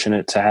been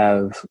fortunate to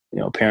have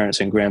parents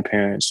and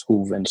grandparents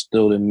who've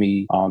instilled in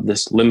me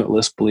this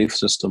limitless belief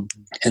system,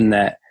 in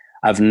that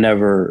I've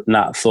never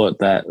not thought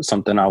that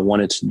something I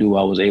wanted to do,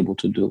 I was able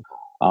to do.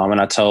 And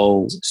I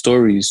tell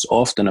stories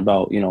often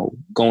about,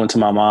 going to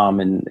my mom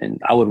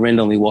and I would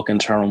randomly walk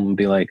into her room and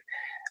be like,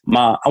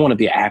 Ma, I want to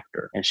be an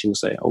actor. And she would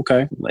say,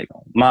 okay. Like,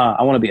 Ma,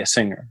 I want to be a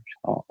singer.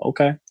 Oh,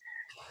 okay.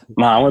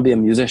 Ma, I want to be a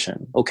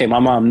musician. Okay. My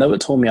mom never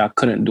told me I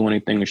couldn't do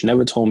anything. She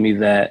never told me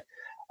that,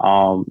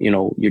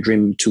 you're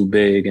dreaming too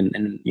big.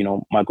 And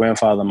my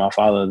grandfather and my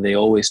father, they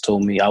always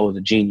told me I was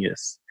a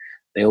genius.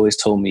 They always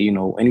told me,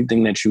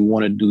 anything that you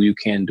want to do, you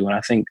can do. And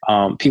I think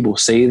people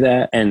say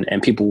that and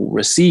people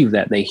receive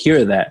that, they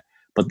hear that,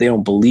 but they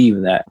don't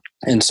believe that.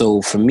 And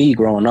so for me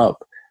growing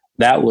up,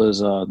 that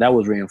was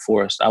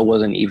reinforced. I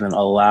wasn't even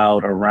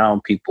allowed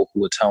around people who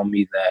would tell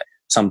me that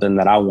something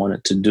that I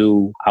wanted to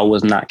do, I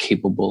was not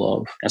capable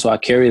of. And so I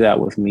carry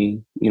that with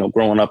me,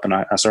 growing up, and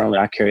I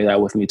carry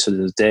that with me to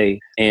this day.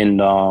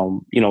 And,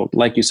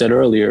 like you said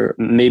earlier,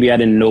 maybe I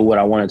didn't know what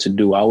I wanted to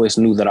do. I always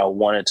knew that I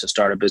wanted to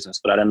start a business,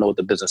 but I didn't know what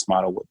the business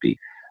model would be.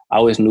 I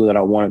always knew that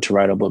I wanted to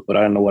write a book, but I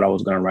didn't know what I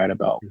was going to write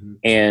about. Mm-hmm.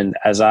 And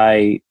as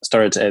I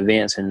started to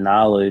advance in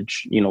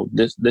knowledge,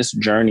 this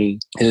journey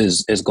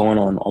is going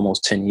on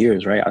almost 10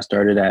 years, right? I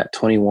started at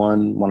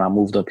 21 when I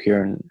moved up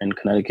here in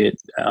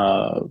Connecticut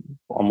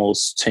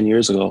almost 10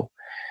 years ago,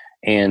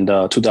 and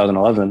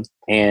 2011.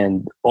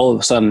 And all of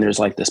a sudden there's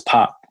like this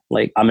pop,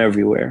 like I'm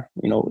everywhere,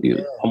 I'm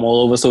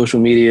all over social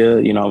media,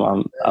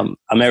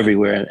 I'm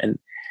everywhere.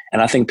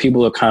 And I think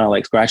people are kind of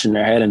like scratching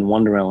their head and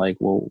wondering like,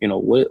 well,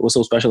 what's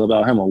so special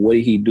about him, or what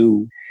did he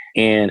do?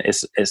 And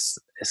it's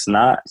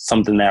not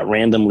something that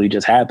randomly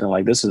just happened.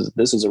 Like this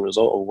is a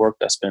result of work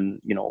that's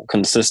been,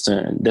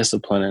 consistent and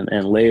disciplined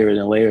and layers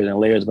and layers and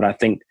layers. But I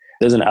think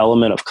there's an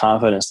element of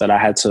confidence that I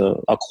had to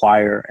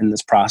acquire in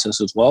this process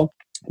as well,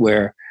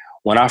 where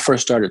when I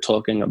first started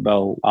talking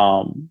about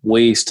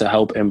ways to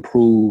help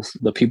improve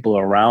the people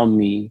around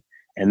me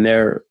and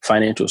their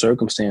financial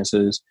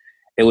circumstances,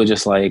 it was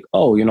just like,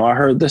 oh, I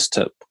heard this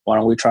tip. Why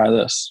don't we try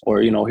this?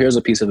 Or, here's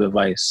a piece of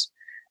advice.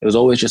 It was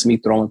always just me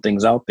throwing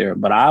things out there.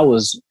 But I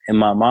was in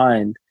my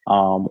mind,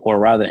 or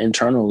rather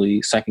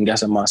internally, second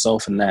guessing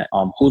myself in that,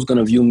 who's going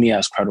to view me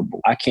as credible?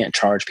 I can't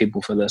charge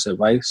people for this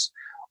advice,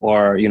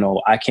 or,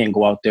 I can't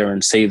go out there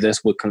and say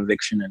this with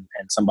conviction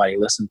and somebody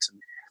listen to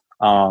me.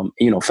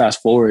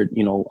 Fast forward,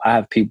 I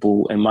have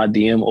people in my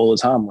DM all the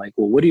time like,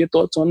 well, what are your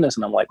thoughts on this?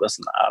 And I'm like,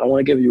 listen, I don't want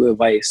to give you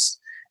advice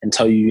and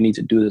tell you need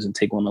to do this and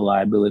take on the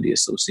liability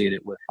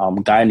associated with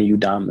guiding you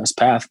down this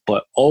path,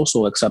 but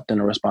also accepting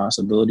the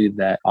responsibility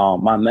that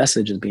my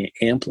message is being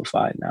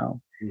amplified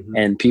now. Mm-hmm.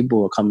 And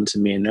people are coming to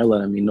me and they're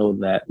letting me know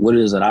that what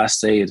it is that I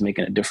say is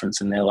making a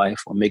difference in their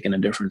life or making a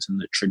difference in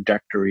the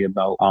trajectory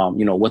about,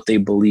 what they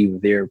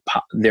believe they're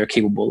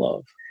capable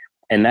of.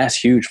 And that's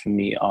huge for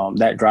me.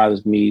 That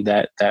drives me,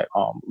 that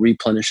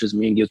replenishes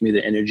me and gives me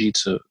the energy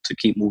to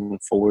keep moving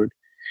forward.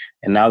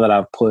 And now that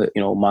I've put,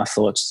 my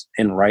thoughts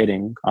in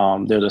writing,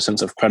 there's a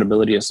sense of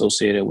credibility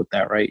associated with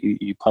that, right?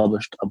 You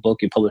published a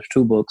book, you published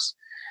 2 books,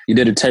 you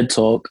did a TED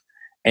Talk.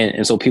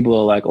 And so people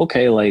are like,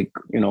 okay, like,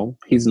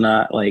 he's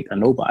not like a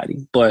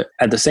nobody. But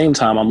at the same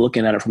time, I'm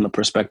looking at it from the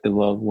perspective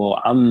of,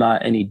 well, I'm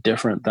not any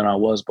different than I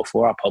was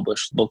before I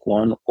published book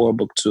 1 or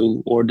book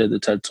 2 or did the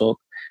TED Talk.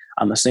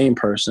 I'm the same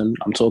person.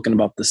 I'm talking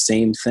about the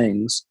same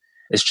things.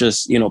 It's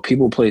just,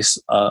 people place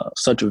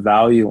such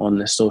value on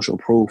this social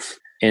proof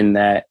in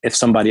that if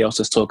somebody else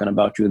is talking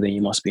about you, then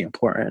you must be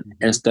important,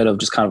 instead of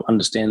just kind of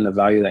understanding the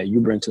value that you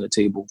bring to the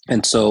table.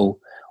 And so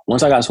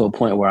once I got to a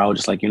point where I was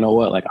just like, you know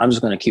what, like, I'm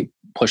just going to keep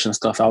pushing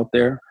stuff out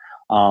there.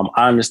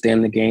 I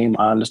understand the game.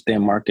 I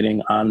understand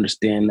marketing. I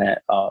understand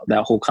that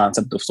whole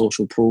concept of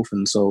social proof.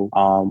 And so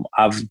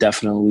I've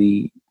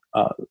definitely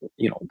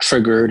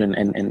triggered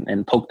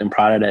and poked and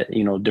prodded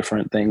at,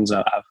 different things.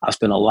 I've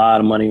spent a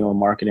lot of money on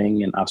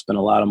marketing, and I've spent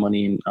a lot of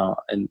money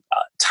in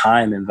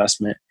time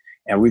investment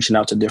and reaching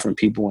out to different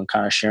people and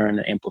kind of sharing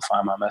and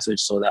amplifying my message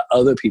so that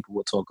other people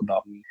will talk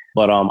about me.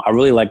 But I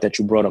really like that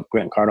you brought up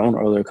Grant Cardone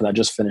earlier, because I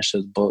just finished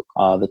his book,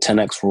 The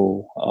 10X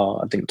Rule,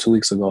 I think 2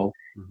 weeks ago.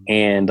 Mm-hmm.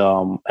 And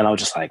I was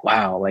just like,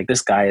 wow, like,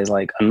 this guy is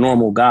like a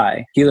normal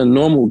guy. He's a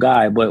normal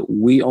guy, but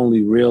we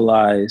only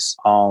realize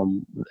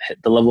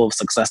the level of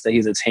success that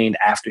he's attained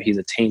after he's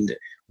attained it.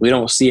 We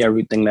don't see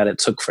everything that it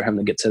took for him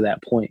to get to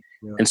that point.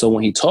 Yeah. And so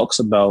when he talks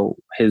about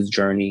his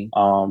journey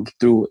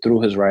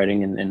through his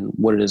writing and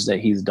what it is that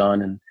he's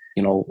done, and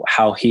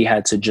how he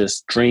had to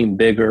just dream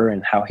bigger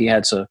and how he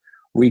had to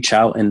reach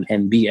out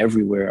and be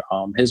everywhere,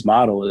 his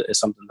model is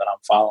something that I'm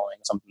following,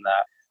 something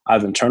that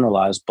I've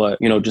internalized. But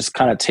just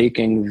kind of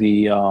taking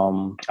the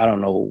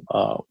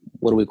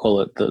what do we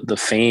call it, the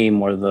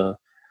fame or the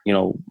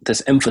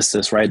this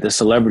emphasis, right, the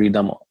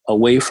celebritydom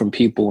away from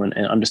people and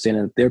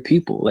understanding that they're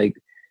people. Like,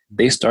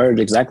 they started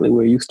exactly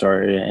where you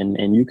started,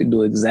 and you can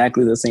do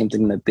exactly the same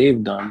thing that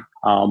they've done.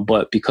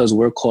 But because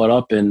we're caught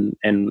up in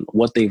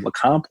what they've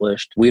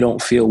accomplished, we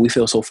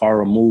feel so far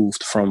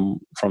removed from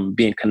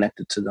being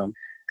connected to them.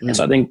 Mm. And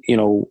so I think,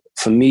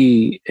 for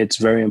me, it's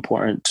very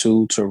important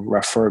to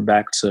refer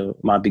back to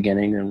my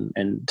beginning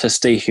and to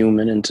stay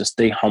human and to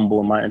stay humble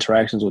in my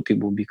interactions with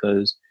people,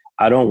 because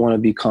I don't want to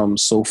become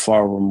so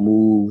far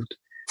removed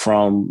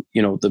from,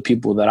 the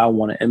people that I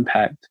want to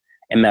impact,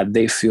 and that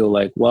they feel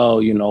like, well,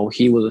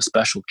 he was a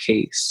special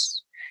case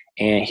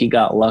and he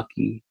got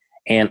lucky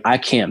and I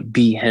can't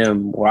be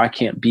him, or I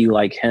can't be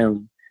like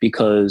him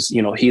because,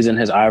 he's in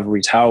his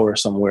ivory tower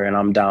somewhere and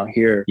I'm down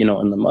here,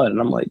 in the mud. And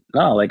I'm like,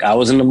 no, like, I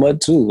was in the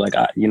mud too. Like,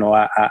 I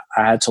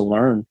had to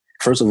learn,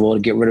 first of all, to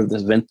get rid of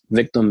this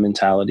victim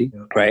mentality,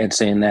 right? And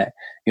saying that,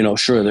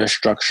 sure, there's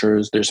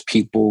structures, there's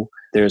people,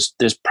 there's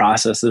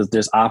processes,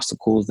 there's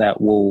obstacles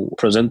that will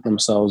present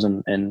themselves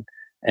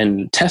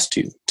and test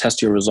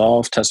your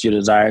resolve, test your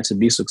desire to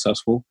be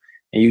successful.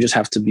 And you just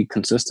have to be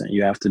consistent.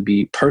 You have to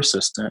be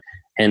persistent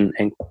and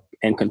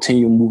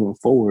continue moving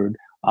forward.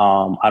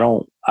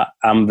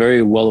 I'm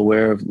very well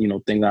aware of,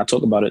 things. I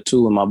talk about it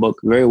too in my book,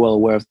 very well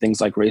aware of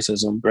things like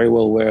racism, very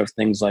well aware of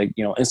things like,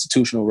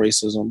 institutional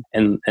racism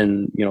and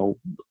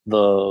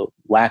the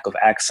lack of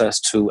access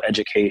to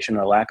education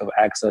or lack of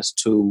access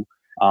to,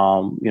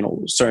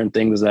 certain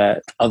things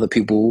that other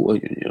people,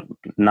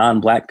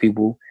 non-Black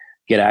people,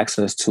 get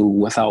access to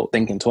without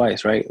thinking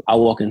twice, right? I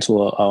walk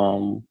into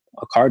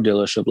a car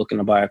dealership looking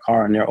to buy a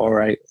car, and they're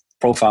already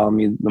profiling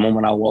me the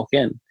moment I walk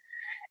in.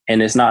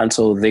 And it's not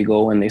until they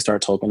go and they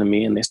start talking to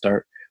me and they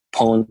start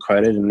pulling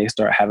credit and they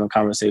start having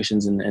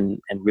conversations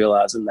and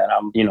realizing that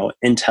I'm,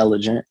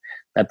 intelligent,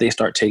 that they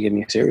start taking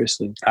me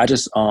seriously. I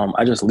just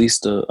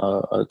leased a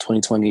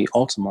 2020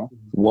 Altima,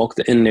 walked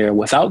in there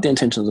without the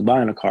intentions of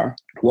buying a car,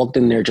 walked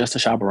in there just to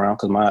shop around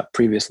because my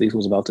previous lease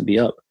was about to be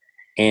up.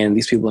 And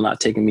these people are not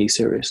taking me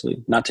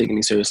seriously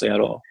at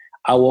all.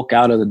 I walk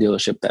out of the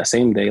dealership that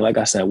same day, like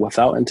I said,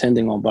 without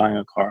intending on buying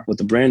a car, with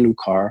a brand new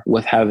car,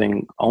 with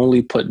having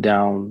only put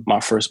down my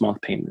first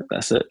month payment.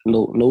 That's it.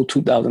 No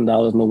 $2,000,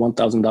 no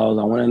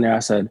 $1,000. I went in there, I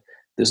said,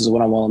 this is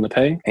what I'm willing to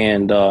pay.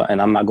 And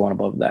I'm not going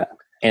above that.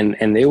 And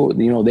they were,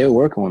 they were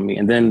working with me.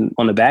 And then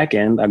on the back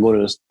end, I go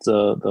to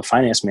the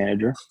finance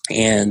manager,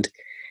 and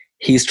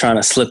he's trying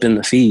to slip in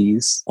the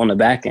fees on the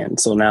back end.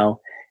 So now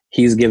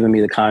he's given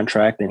me the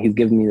contract, and he's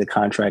given me the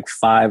contract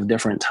 5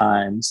 different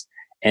times.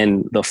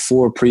 And the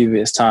 4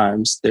 previous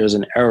times, there's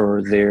an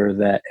error there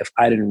that if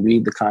I didn't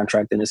read the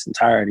contract in its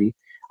entirety,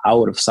 I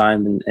would have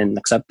signed and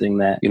accepting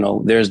that,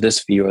 there's this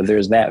fee or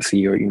there's that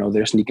fee, or,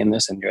 they're sneaking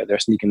this in there, they're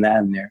sneaking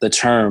that in there. The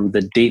term,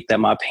 the date that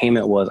my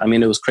payment was, I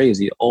mean, it was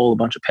crazy, all a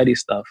bunch of petty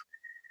stuff.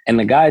 And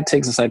the guy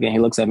takes a second, he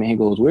looks at me, he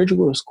goes, "Where'd you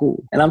go to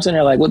school?" And I'm sitting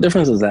there like, what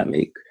difference does that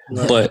make?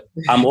 But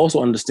I'm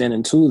also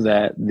understanding too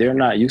that they're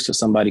not used to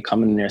somebody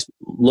coming in there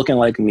looking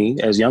like me,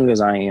 as young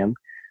as I am,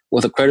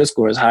 with a credit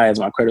score as high as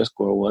my credit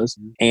score was,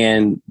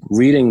 and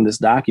reading this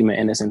document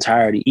in its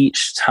entirety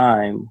each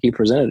time he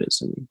presented it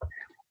to me.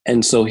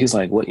 And so he's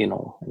like, what are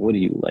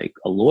you, like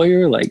a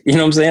lawyer? Like, you know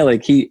what I'm saying?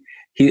 Like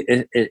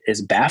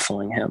it's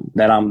baffling him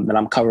that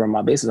I'm covering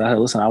my bases. I said,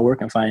 listen, I work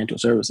in financial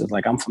services.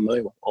 Like, I'm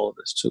familiar with all of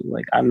this too.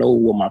 Like, I know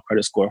what my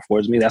credit score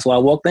affords me. That's why I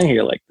walked in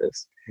here like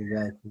this.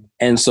 Exactly.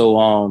 And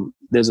so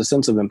there's a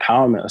sense of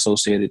empowerment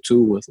associated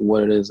too with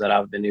what it is that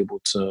I've been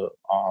able to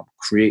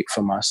create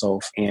for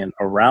myself and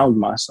around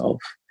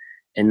myself,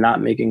 and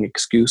not making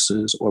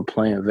excuses or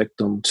playing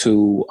victim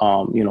to,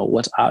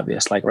 what's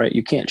obvious. Like, right,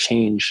 you can't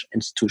change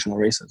institutional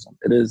racism.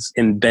 It is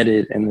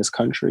embedded in this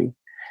country.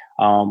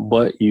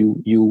 But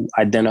you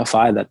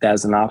identify that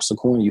that's an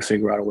obstacle and you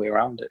figure out a way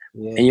around it.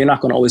 Yeah. And you're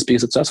not going to always be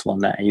successful in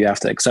that. And you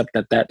have to accept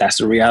that's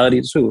the reality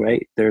too,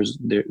 right? There's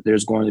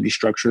going to be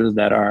structures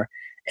that are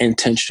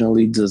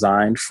intentionally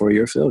designed for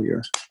your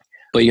failure.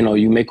 But,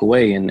 you make a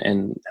way. And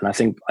I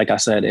think, like I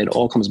said, it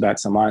all comes back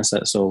to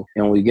mindset. So,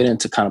 when we get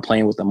into kind of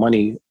playing with the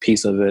money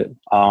piece of it,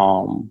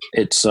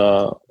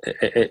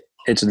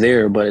 it's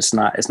there, but it's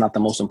not the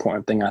most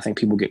important thing. I think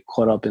people get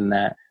caught up in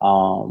that.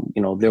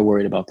 They're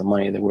worried about the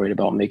money. They're worried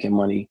about making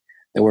money.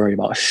 They're worried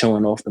about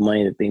showing off the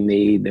money that they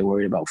made. They're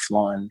worried about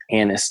flaunting.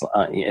 And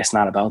it's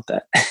not about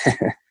that.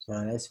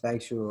 No, that's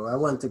factual. I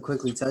wanted to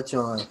quickly touch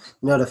on,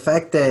 the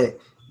fact that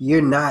you're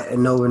not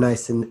an overnight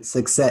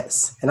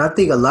success. And I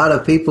think a lot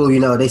of people,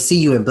 they see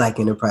you in Black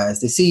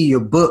Enterprise. They see your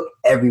book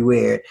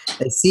everywhere.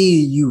 They see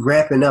you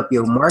ramping up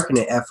your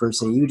marketing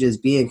efforts and you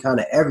just being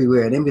kind of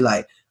everywhere. And then be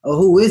like, oh,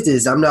 who is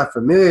this? I'm not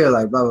familiar,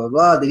 like blah, blah,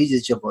 blah. Did he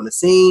just jump on the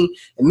scene?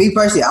 And me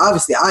personally,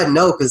 obviously, I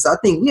know because I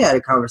think we had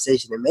a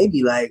conversation in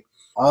maybe like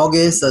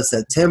August or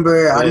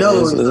September. Yeah, I know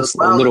it was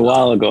a little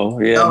while ago.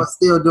 Yeah. I was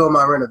still doing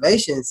my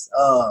renovations.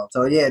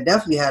 So, yeah, it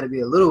definitely had to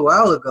be a little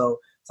while ago.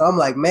 So I'm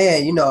like,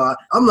 man,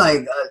 I'm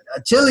like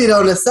a cheerleader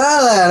on the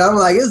sideline. I'm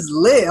like, it's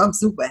lit. I'm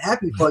super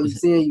happy for you,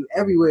 seeing you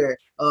everywhere.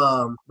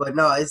 But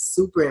no, it's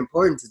super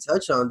important to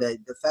touch on that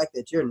the fact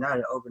that you're not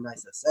an overnight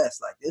success.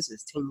 Like, this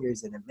is 10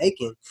 years in the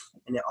making,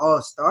 and it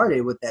all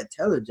started with that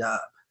teller job.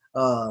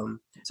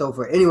 So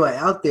for anyone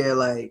out there,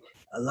 like,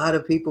 a lot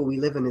of people, we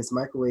live in this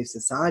microwave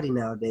society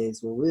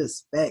nowadays where we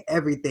expect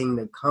everything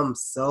to come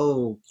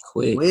so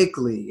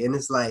quickly. And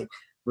it's like,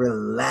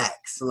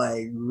 relax,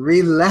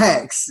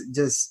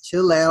 just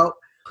chill out,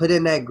 put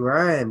in that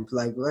grind.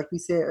 Like we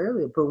said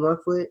earlier, put one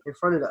foot in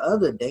front of the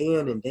other day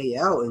in and day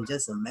out, and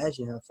just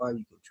imagine how far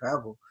you can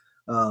travel.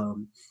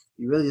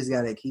 You really just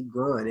got to keep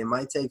going. It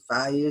might take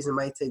 5 years, it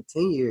might take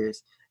 10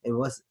 years. And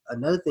what's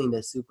another thing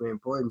that's super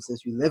important,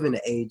 since we live in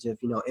the age of,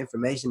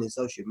 information and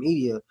social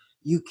media,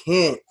 you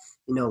can't,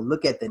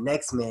 look at the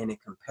next man and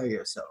compare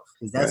yourself,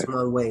 because that's right.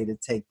 One way to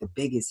take the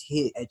biggest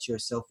hit at your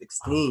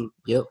self-esteem.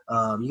 Yep.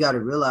 You got to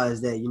realize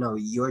that,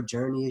 your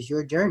journey is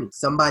your journey.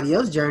 Somebody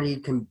else's journey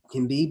can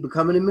be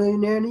becoming a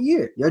millionaire in a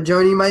year. Your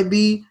journey might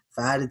be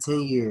 5 to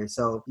 10 years.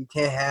 So you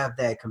can't have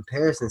that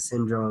comparison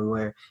syndrome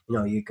where,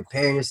 you're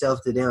comparing yourself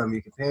to them.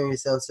 You're comparing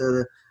yourself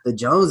to the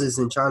Joneses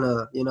and trying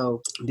to,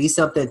 be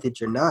something that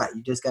you're not.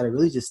 You just got to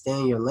really just stay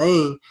in your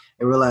lane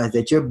and realize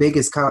that your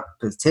biggest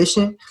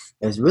competition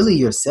is really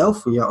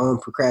yourself and your own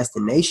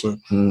procrastination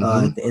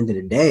at the end of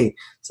the day.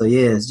 So,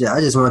 yeah, I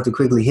just wanted to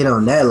quickly hit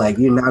on that. Like,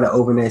 you're not an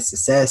overnight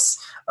success.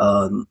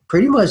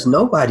 Pretty much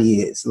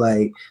nobody is.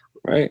 Like,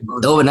 right.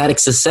 The overnight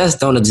success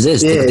don't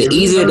exist. Yeah, the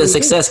easier the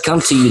success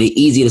comes to you, the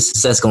easier the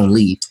success gonna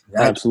leave.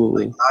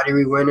 Absolutely. Like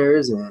lottery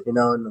winners and and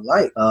the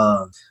like.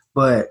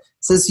 But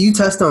since you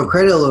touched on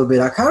credit a little bit,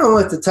 I kind of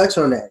wanted to touch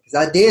on that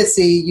because I did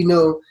see,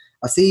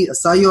 I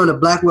saw you on the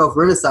Black Wealth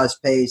Renaissance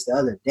page the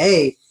other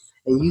day,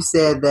 and you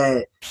said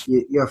that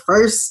your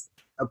first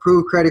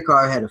approved credit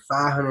card had a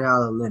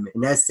 $500 limit,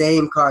 and that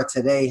same card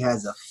today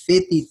has a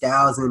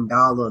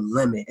 $50,000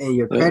 limit, and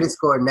your credit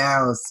score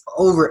now is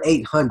over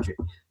 800.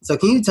 So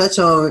can you touch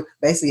on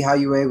basically how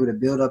you were able to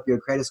build up your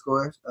credit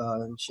score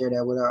and share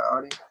that with our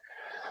audience?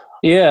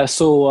 Yeah.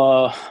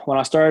 So when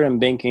I started in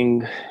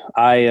banking,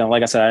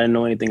 like I said, I didn't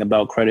know anything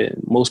about credit.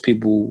 Most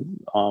people,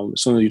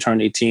 as soon as you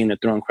turn 18, they're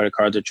throwing credit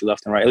cards at you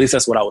left and right. At least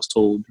that's what I was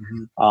told.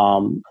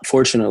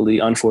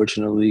 Unfortunately,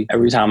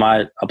 every time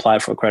I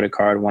applied for a credit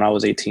card when I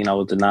was 18, I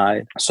was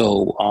denied.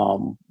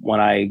 So when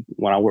I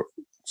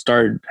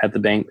started at the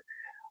bank,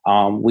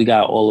 we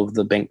got all of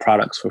the bank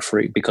products for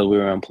free because we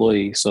were an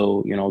employee.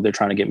 So, they're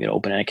trying to get me to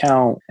open an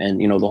account and,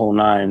 the whole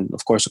nine.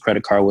 Of course, the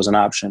credit card was an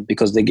option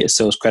because they get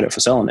sales credit for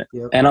selling it.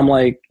 Yep. And I'm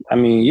like,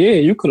 yeah,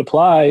 you could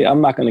apply.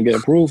 I'm not going to get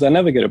approved. I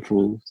never get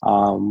approved.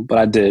 But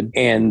I did.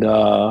 And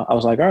I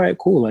was like, all right,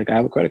 cool. Like, I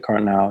have a credit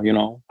card now.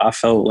 I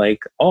felt like,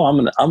 oh, I'm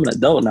an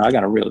adult now. I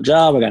got a real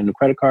job. I got a new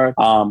credit card.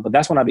 But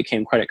that's when I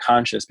became credit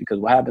conscious, because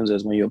what happens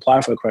is when you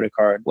apply for a credit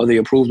card, whether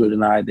you're approved or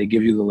denied, they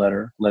give you the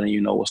letter letting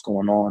you know what's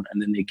going on.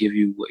 And then they give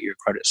you what your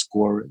credit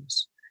score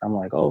is. I'm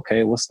like, oh,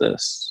 okay, what's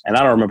this? And I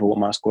don't remember what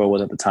my score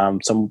was at the time,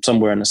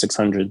 somewhere in the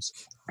 600s.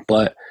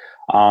 But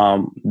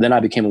then I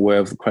became aware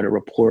of the credit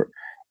report.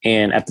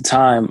 And at the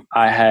time,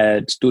 I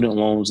had student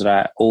loans that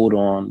I owed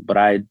on, but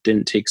I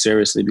didn't take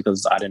seriously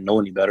because I didn't know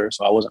any better.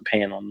 So I wasn't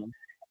paying on them.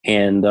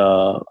 And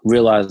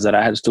realized that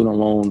I had student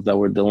loans that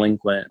were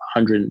delinquent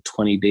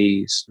 120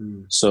 days.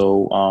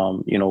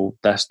 So,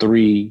 that's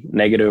 3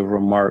 negative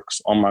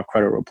remarks on my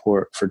credit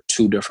report for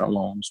 2 different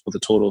loans with a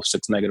total of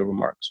 6 negative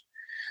remarks.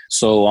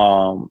 So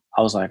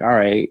I was like, all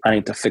right, I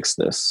need to fix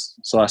this.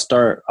 So I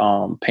start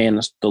paying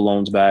the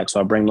loans back.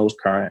 So I bring those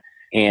current.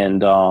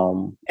 And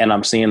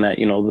I'm seeing that,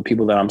 the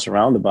people that I'm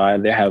surrounded by,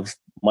 they have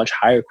much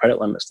higher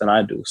credit limits than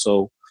I do.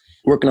 So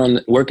working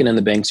in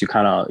the banks, you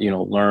kind of,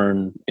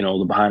 learn,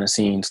 the behind the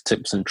scenes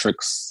tips and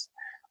tricks,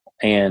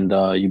 and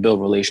you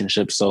build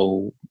relationships.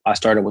 So I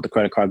started with the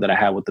credit card that I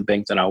had with the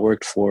bank that I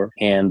worked for.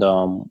 And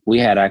we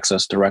had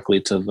access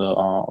directly to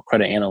the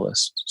credit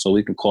analyst. So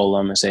we could call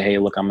them and say, hey,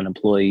 look, I'm an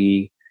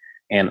employee.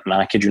 And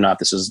I kid you not,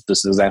 this is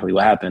exactly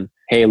what happened.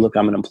 Hey, look,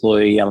 I'm an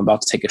employee. I'm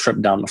about to take a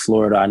trip down to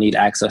Florida. I need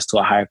access to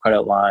a higher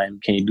credit line.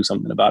 Can you do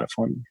something about it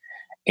for me?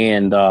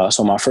 And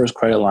so my first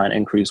credit line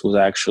increase was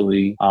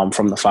actually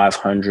from the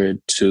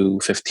 500 to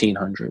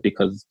 1,500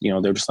 because,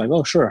 they're just like,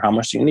 oh, sure. How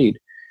much do you need?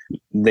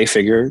 They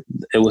figured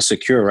it was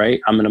secure, right?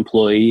 I'm an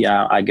employee.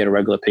 I get a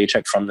regular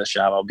paycheck from this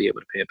job. I'll be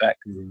able to pay it back.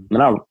 Mm-hmm.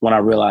 And when I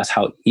realized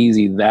how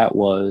easy that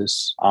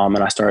was, and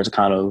I started to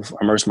kind of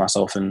immerse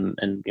myself in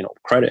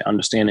credit,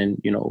 understanding,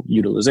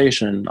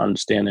 utilization,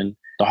 understanding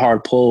the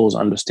hard pulls,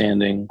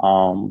 understanding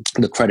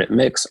the credit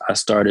mix, I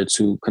started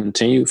to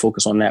continue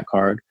focus on that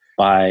card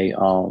by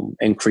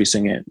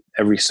increasing it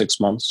every 6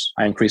 months.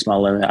 I increased my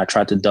limit. I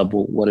tried to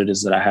double what it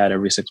is that I had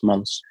every 6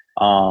 months.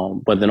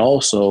 But then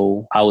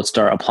also I would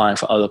start applying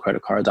for other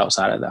credit cards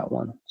outside of that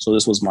one. So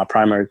this was my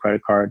primary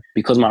credit card.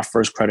 Because my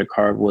first credit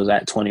card was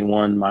at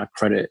 21, my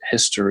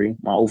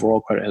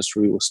overall credit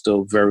history was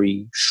still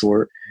very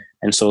short.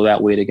 And so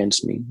that weighed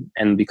against me.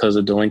 And because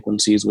the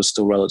delinquencies was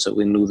still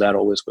relatively new, that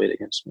always weighed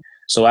against me.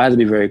 So I had to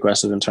be very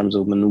aggressive in terms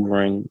of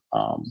maneuvering,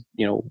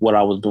 what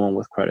I was doing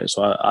with credit.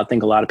 So I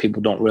think a lot of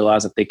people don't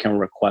realize that they can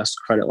request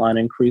credit line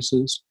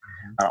increases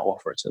and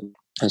offer it to them.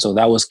 And so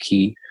that was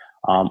key.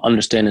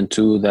 Understanding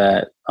too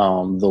that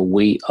the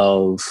weight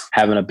of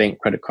having a bank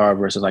credit card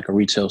versus like a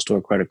retail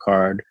store credit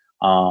card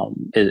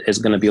is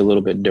going to be a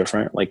little bit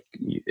different. Like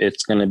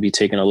it's going to be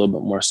taken a little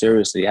bit more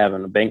seriously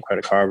having a bank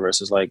credit card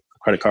versus like a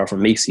credit card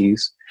from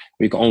Macy's.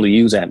 We can only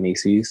use at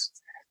Macy's.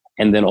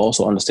 And then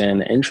also understanding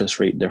the interest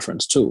rate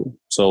difference too.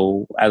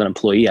 So as an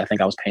employee, I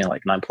think I was paying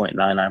like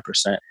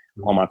 9.99%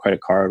 on my credit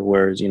card,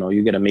 whereas,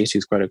 you get a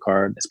Macy's credit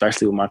card,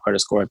 especially with my credit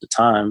score at the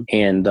time,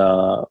 and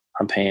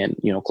I'm paying,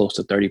 close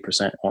to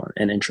 30%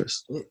 in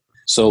interest.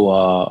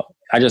 So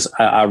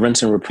I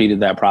rinsed and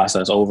repeated that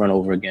process over and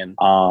over again.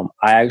 I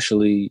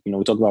actually, we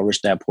talked about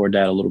Rich Dad, Poor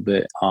Dad a little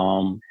bit.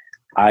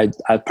 I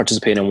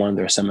participated in one of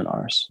their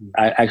seminars.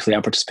 I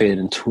participated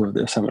in 2 of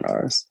their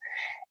seminars.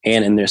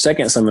 And in their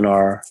second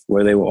seminar,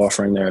 where they were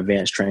offering their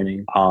advanced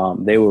training,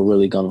 they were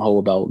really gung-ho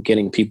about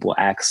getting people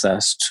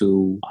access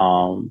to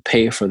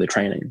pay for the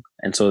training.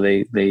 And so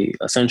they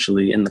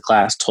essentially in the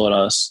class taught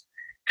us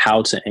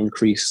how to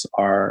increase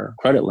our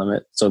credit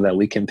limit so that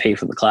we can pay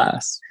for the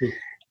class.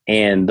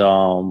 And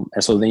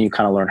so then you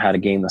kind of learn how to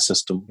game the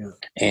system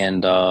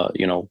and,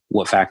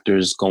 what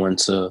factors go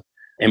into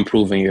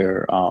improving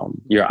your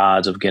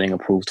odds of getting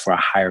approved for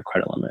a higher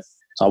credit limit.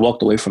 So I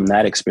walked away from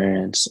that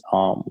experience,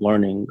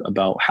 learning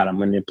about how to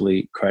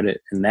manipulate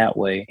credit in that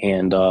way.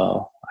 And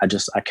I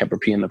kept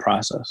repeating the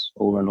process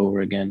over and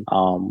over again.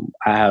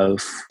 I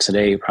have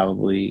today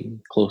probably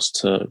close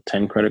to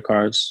 10 credit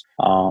cards,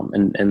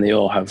 and they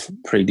all have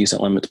pretty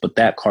decent limits. But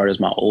that card is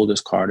my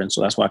oldest card. And so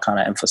that's why I kind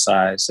of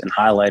emphasized and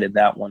highlighted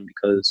that one,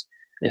 because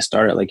it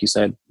started, like you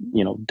said,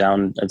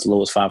 down as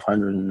low as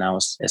 500, and now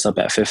it's up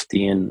at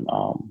 50. And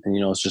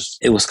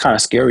it was kind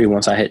of scary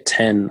once I hit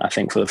 10, I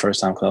think, for the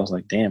first time, because I was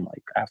like, damn,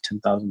 like I have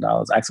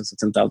 $10,000, access to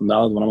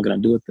 $10,000. What am I going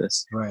to do with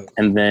this? Right.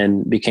 And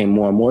then became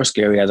more and more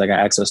scary as I got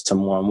access to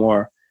more and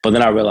more. But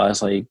then I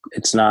realized like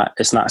it's not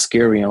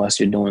scary unless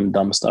you're doing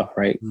dumb stuff,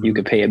 right? Mm-hmm. You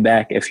could pay it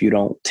back if you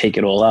don't take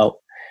it all out.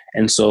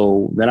 And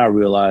so then I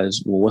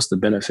realized, well, what's the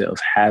benefit of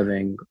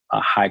having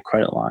a high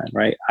credit line,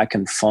 right? I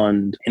can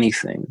fund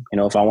anything.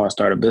 If I want to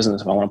start a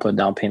business, if I want to put a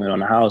down payment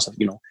on a house,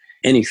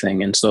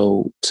 anything. And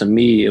so to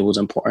me, it was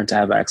important to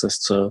have access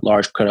to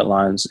large credit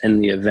lines in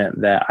the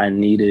event that I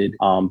needed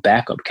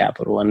backup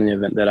capital, and in the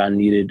event that I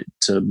needed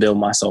to build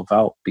myself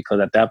out, because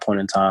at that point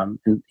in time,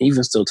 and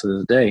even still to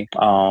this day,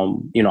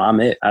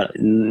 I'm it.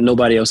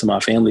 Nobody else in my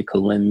family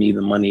could lend me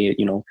the money.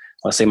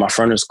 Let's say my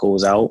furnace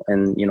goes out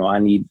and, I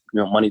need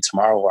money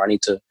tomorrow, or I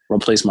need to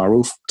replace my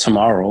roof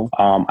tomorrow.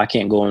 I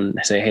can't go and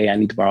say, hey, I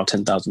need to borrow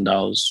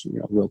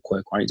 $10,000, real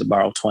quick, or I need to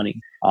borrow 20.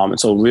 And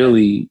so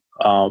really,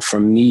 for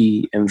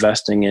me,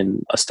 investing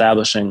in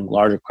establishing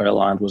larger credit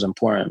lines was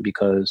important,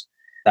 because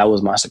that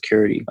was my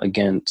security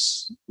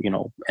against,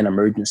 an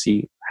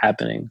emergency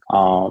happening.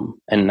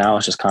 And now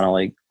it's just kind of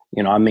like,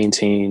 I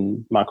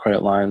maintain my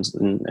credit lines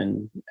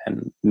and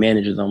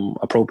manage them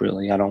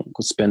appropriately. I don't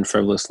spend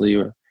frivolously,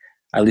 or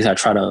at least I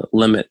try to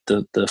limit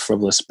the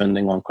frivolous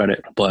spending on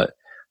credit. But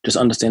just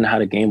understanding how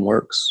the game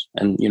works.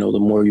 And, the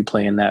more you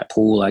play in that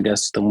pool, I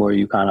guess, the more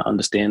you kind of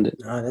understand it.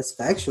 That's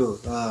factual.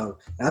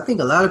 I think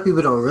a lot of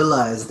people don't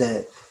realize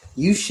that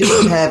you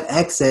should have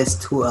access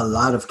to a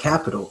lot of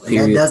capital. And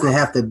that doesn't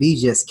have to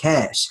be just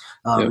cash.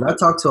 And I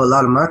talk to a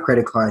lot of my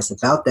credit clients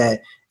about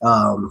that.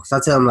 So I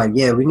tell them, like,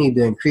 yeah, we need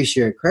to increase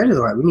your credit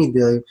line. We need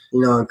to,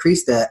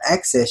 increase the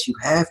access you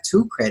have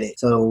to credit.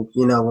 So,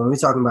 when we're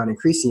talking about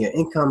increasing your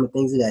income and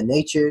things of that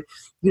nature,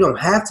 you don't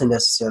have to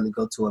necessarily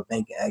go to a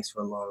bank and ask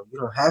for a loan. You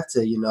don't have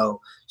to,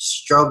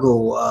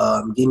 struggle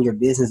getting your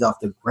business off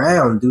the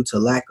ground due to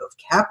lack of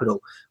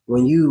capital.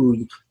 When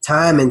you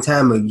time and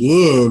time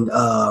again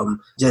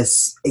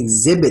just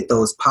exhibit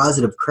those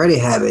positive credit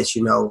habits,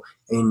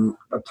 and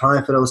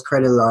applying for those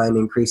credit line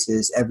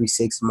increases every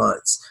 6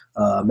 months,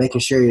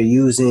 making sure you're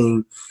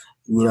using,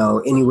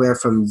 anywhere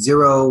from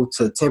 0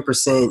 to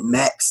 10%,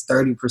 max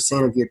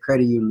 30% of your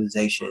credit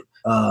utilization,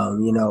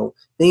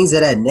 things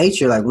of that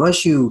nature. Like,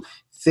 once you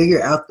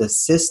figure out the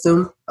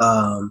system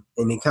and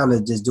then kind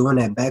of just doing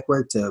that back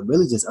work to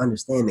really just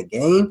understand the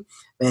game,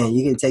 man,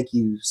 you can take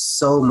you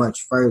so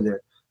much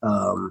further.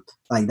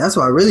 That's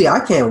why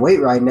I can't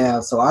wait right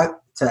now. So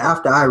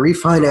after I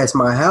refinance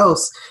my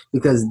house,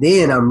 because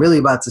then I'm really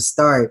about to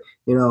start,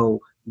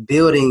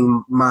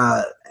 building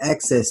my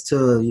access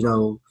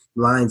to,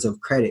 lines of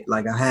credit.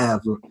 Like, I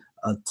have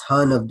a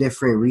ton of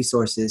different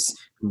resources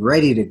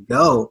ready to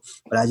go,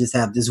 but I just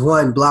have this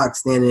one block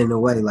standing in the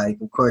way. Like,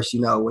 of course,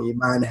 when you're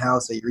buying a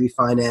house or you're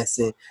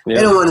refinancing, they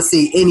don't want to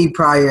see any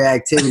prior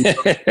activity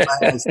for the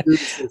last 3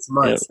 to 6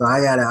 months. So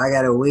I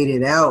gotta wait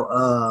it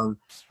out.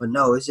 But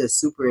no, it's just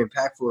super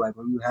impactful. Like,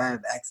 when you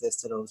have access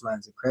to those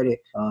lines of credit,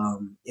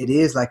 it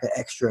is like an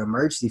extra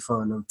emergency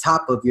fund on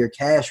top of your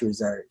cash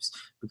reserves.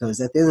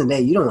 Because at the end of the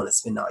day, you don't want to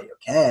spend all your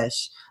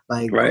cash.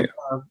 Like, right.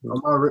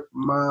 When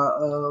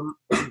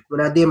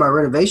I did my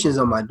renovations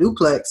on my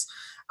duplex,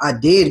 I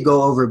did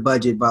go over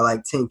budget by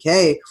like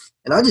 $10K,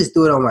 and I just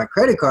threw it on my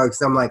credit card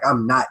because I'm like,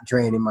 I'm not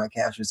draining my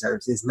cash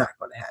reserves. It's not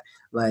going to happen.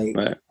 Like,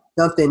 right.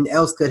 Something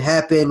else could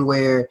happen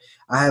where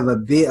I have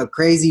a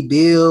crazy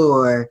bill,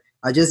 or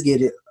I just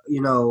get it,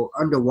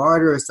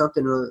 underwater or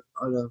something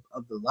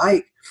of the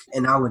like,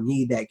 and I would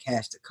need that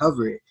cash to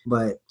cover it.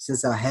 But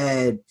since I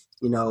had,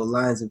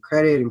 lines of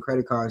credit and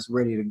credit cards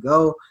ready to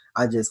go,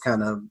 I just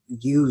kind of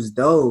used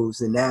those,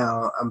 and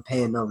now I'm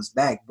paying those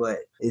back. But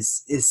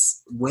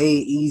it's way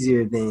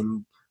easier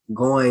than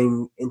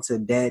going into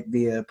debt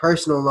via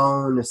personal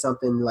loan or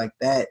something like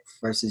that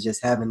versus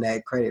just having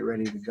that credit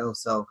ready to go.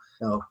 So,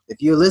 if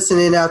you're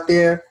listening out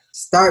there,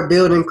 start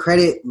building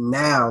credit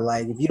now.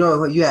 Like, if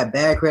you have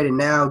bad credit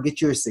now,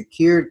 get your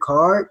secured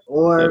card,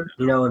 or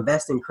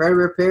invest in credit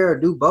repair, or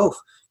do both.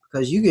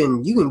 Because you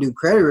can do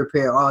credit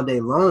repair all day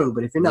long,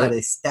 but if you're not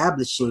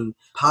establishing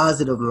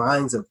positive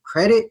lines of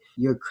credit,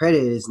 your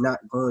credit is not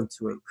going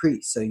to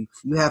increase. So you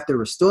have to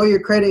restore your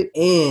credit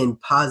and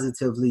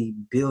positively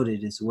build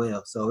it as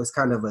well. So it's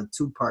kind of a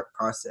 2-part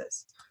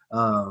process.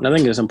 I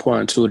think it's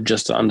important too,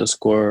 just to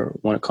underscore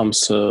when it comes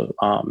to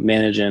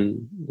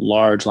managing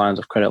large lines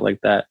of credit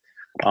like that,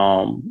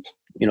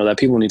 that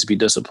people need to be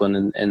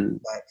disciplined and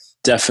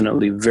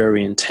definitely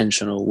very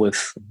intentional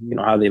with,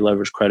 how they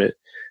leverage credit.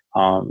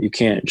 You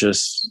can't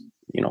just,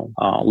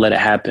 let it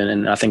happen.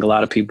 And I think a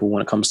lot of people,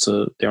 when it comes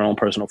to their own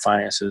personal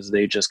finances,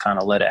 they just kind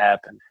of let it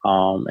happen.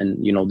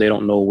 And they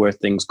don't know where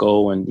things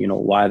go and,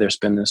 why they're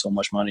spending so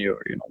much money,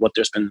 or, what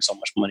they're spending so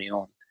much money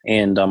on.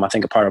 And I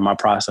think a part of my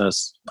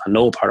process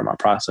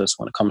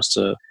when it comes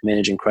to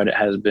managing credit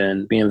has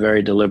been being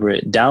very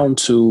deliberate, down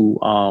to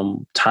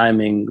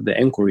timing the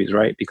inquiries,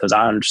 right? Because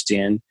I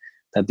understand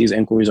that these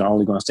inquiries are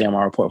only going to stay on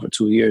my report for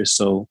 2 years.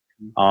 So,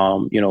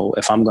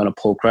 if I'm going to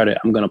pull credit,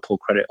 I'm going to pull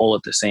credit all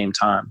at the same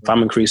time. If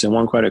I'm increasing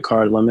one credit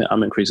card limit,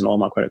 I'm increasing all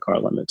my credit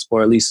card limits,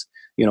 or at least,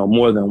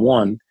 more than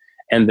one.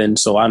 And then,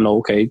 so I know,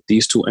 okay,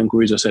 these 2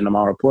 inquiries are sitting in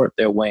my report.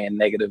 They're weighing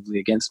negatively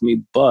against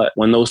me. But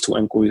when those 2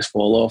 inquiries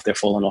fall off, they're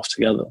falling off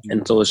together.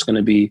 And so it's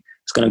going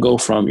to go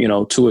from,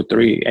 2 or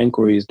 3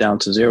 inquiries down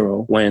to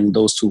 0 when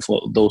those two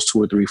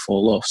or three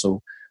fall off.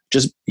 So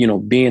just,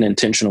 being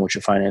intentional with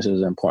your finances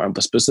is important,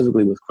 but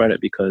specifically with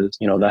credit, because,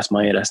 that's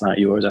money that's not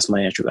yours. That's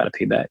money that you got to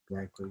pay back.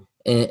 Exactly.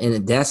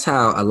 And that's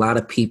how a lot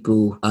of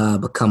people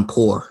become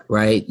poor,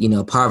 right?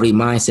 Poverty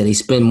mindset, they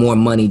spend more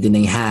money than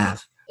they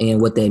have. And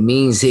what that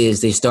means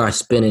is they start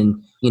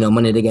spending,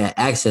 money they got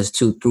access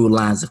to through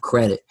lines of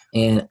credit.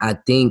 And I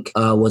think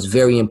what's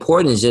very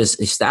important is just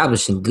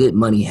establishing good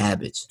money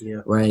habits,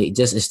 right?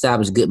 Just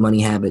establish good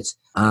money habits.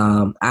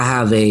 I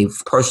have a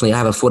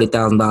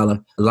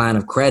 $40,000 line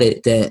of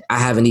credit that I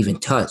haven't even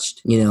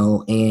touched,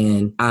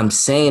 and I'm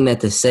saying that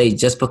to say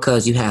just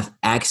because you have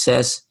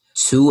access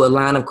to a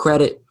line of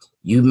credit,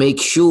 you make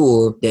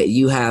sure that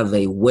you have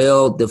a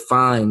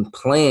well-defined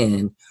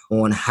plan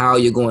on how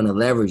you're going to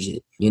leverage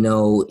it,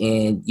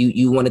 and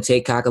you want to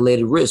take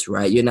calculated risk,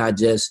 right? You're not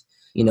just,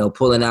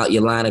 pulling out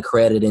your line of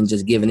credit and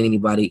just giving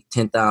anybody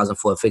 $10,000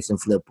 for a fix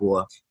and flip,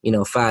 or,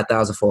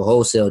 $5,000 for a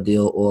wholesale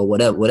deal, or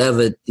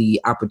whatever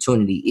the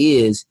opportunity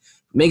is.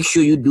 Make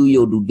sure you do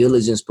your due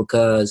diligence,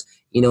 because,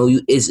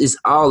 it's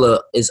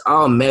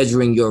all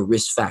measuring your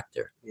risk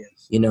factor.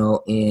 Yes.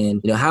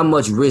 And how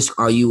much risk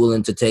are you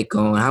willing to take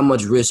on? How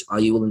much risk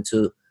are you willing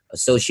to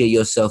associate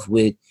yourself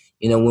with?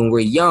 When we're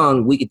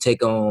young, we could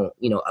take on,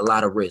 a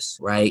lot of risks,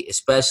 right?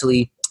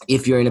 Especially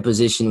if you're in a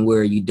position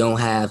where you don't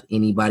have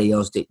anybody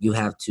else that you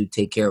have to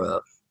take care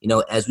of.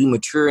 As we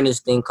mature in this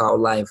thing called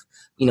life,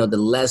 the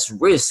less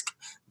risk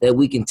that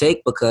we can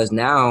take, because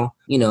now,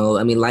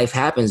 life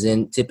happens,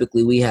 and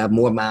typically we have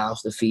more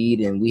mouths to feed,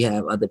 and we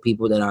have other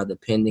people that are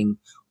depending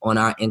on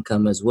our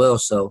income as well.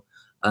 So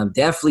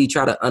definitely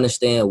try to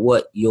understand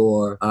what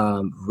your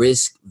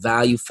risk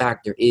value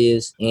factor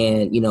is,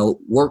 and,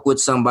 work with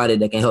somebody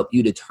that can help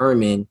you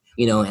determine,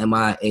 am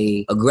I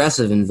a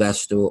aggressive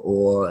investor,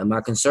 or am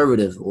I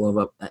conservative,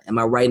 or am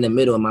I right in the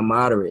middle? Am I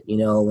moderate?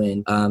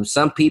 And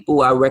some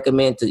people I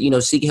recommend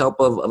to, seek help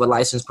of a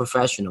licensed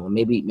professional.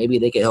 Maybe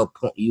they can help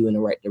point you in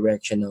the right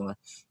direction on,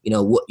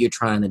 what you're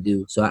trying to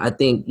do. So I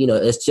think,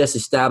 it's just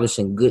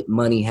establishing good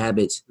money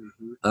habits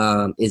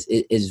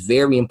is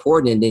very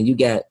important. And then you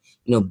got,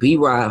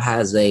 B-Rob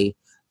has a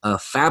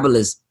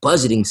fabulous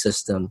budgeting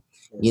system,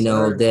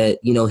 that,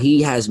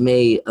 he has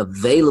made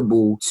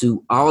available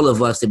to all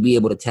of us to be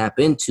able to tap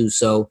into.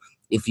 So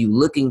if you're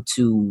looking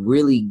to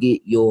really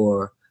get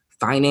your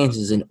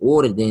finances in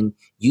order, then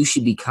you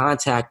should be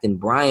contacting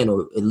Brian,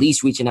 or at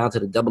least reaching out to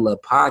the Double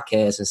Up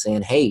podcast and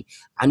saying, hey,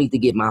 I need to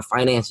get my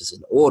finances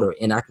in order.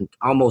 And I can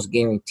almost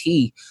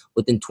guarantee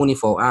within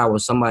 24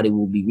 hours, somebody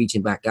will be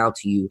reaching back out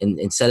to you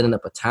and setting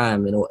up a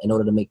time in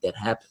order to make that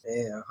happen.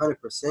 Yeah,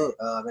 100%.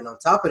 And on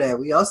top of that,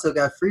 we also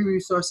got free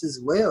resources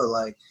as well.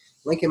 Like,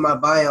 link in my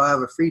bio, I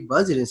have a free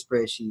budgeting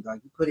spreadsheet.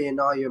 Like, you put in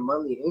all your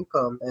monthly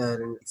income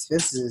and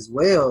expenses as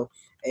well.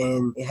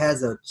 And it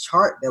has a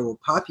chart that will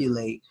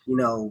populate,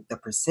 the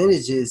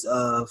percentage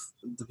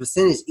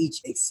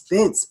each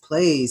expense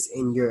plays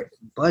in your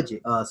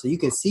budget. So you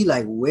can see,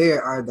 like,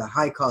 where are the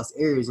high cost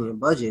areas in your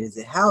budget? Is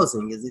it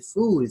housing? Is it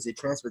food? Is it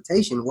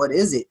transportation? What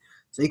is it?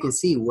 So you can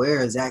see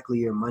where exactly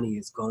your money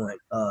is going,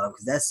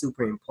 because that's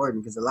super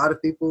important, because a lot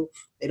of people,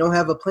 they don't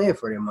have a plan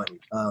for their money.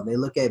 They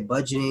look at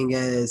budgeting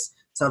as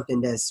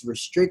something that's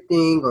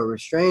restricting or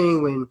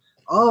restraining, when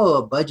all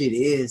a budget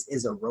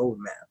is a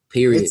roadmap.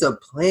 Period. It's a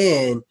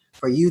plan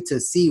for you to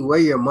see where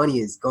your money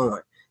is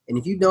going. And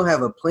if you don't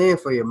have a plan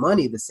for your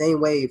money, the same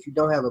way if you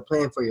don't have a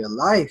plan for your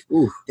life,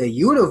 the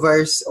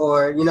universe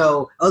or,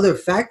 other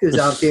factors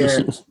out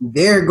there,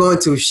 they're going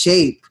to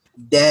shape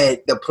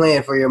the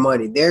plan for your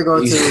money. They're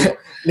going to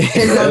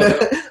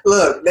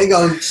they're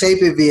going to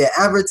shape it via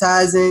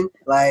advertising.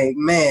 Like,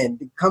 man,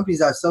 the companies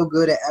are so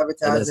good at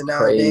advertising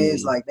nowadays.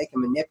 Crazy. Like, they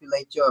can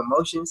manipulate your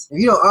emotions. If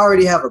you don't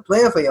already have a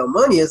plan for your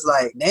money, it's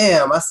like,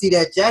 damn, I see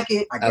that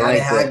jacket. I gotta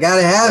have it.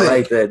 I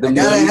like that. I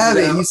gotta have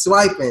it. You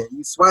swiping.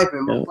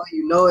 Before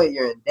you know it,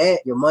 you're in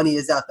debt. Your money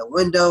is out the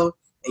window,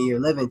 and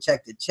you're living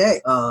check to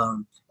check.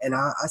 And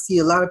I see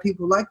a lot of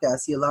people like that. I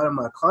see a lot of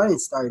my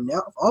clients starting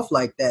off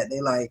like that.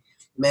 They like,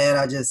 man,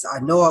 I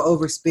know I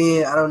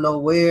overspend. I don't know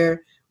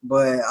where,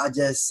 but I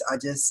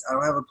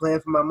don't have a plan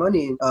for my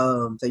money.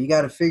 So you just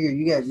got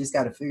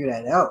to figure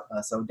that out.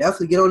 So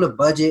definitely get on the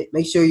budget.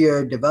 Make sure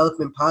you're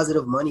developing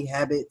positive money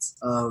habits.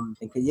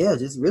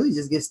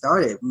 Just get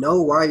started.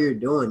 Know why you're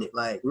doing it.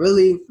 Like,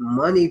 really,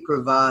 money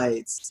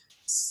provides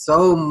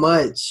so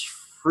much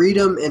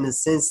freedom in the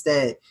sense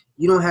that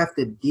you don't have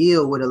to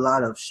deal with a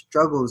lot of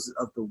struggles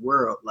of the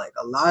world. Like,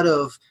 a lot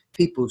of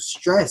people's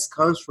stress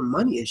comes from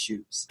money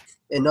issues.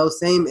 And those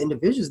same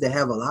individuals that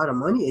have a lot of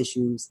money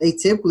issues, they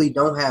typically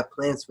don't have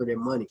plans for their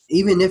money.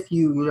 Even if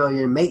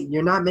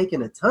you're not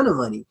making a ton of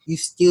money, you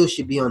still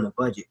should be on the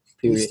budget.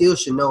 Period. You still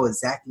should know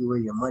exactly where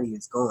your money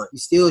is going. You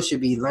still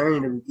should be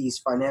learning these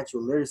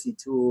financial literacy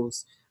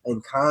tools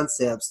and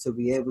concepts to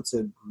be able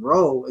to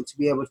grow and to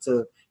be able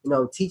to,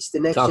 teach the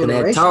next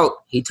generation.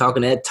 He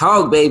talking that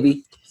talk,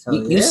 baby. So,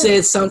 you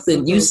said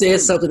something. You said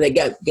something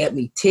that got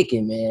me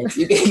ticking, man.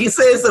 You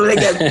said something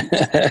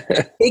that got me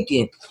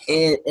ticking,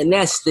 and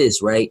that's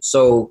this, right?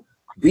 So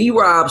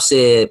B-Rob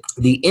said,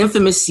 the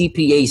infamous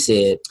CPA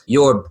said,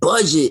 your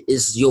budget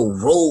is your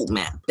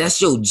roadmap.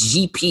 That's your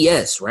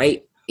GPS,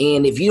 right?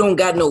 And if you don't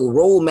got no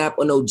roadmap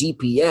or no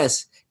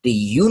GPS, the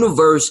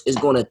universe is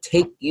going to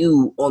take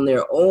you on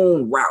their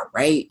own route,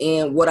 right?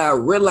 And what I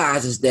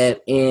realize is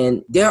that,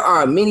 and there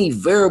are many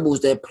variables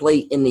that play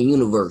in the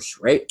universe,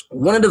 right?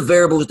 One of the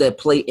variables that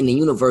play in the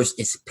universe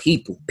is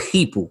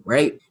people,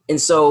 right? And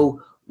so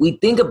we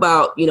think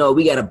about, we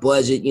got a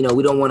budget,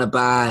 we don't want to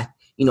buy,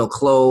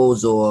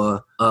 clothes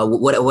or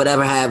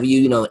whatever have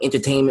you,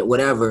 entertainment,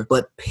 whatever.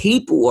 But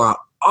people are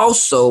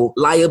also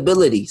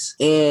liabilities.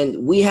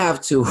 And we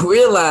have to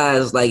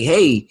realize, like,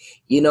 hey,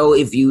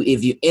 if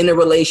you're in a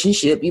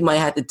relationship, you might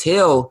have to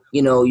tell,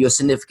 your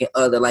significant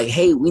other, like,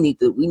 hey, we need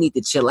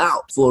to chill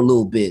out for a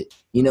little bit.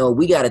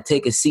 We got to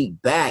take a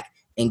seat back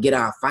and get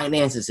our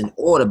finances in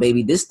order,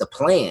 baby. This is the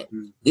plan.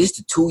 This is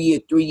the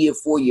 2-year, 3-year,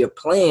 4-year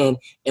plan.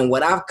 And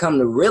what I've come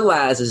to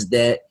realize is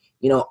that,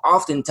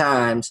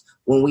 oftentimes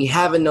when we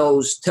having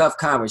those tough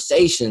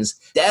conversations,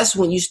 that's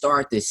when you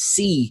start to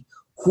see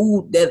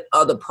who that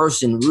other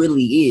person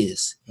really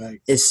is, right?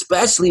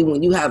 Especially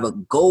when you have a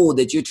goal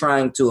that you're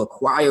trying to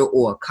acquire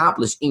or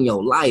accomplish in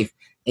your life.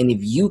 And if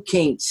you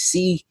can't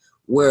see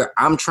where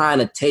I'm trying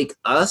to take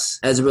us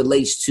as it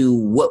relates to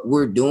what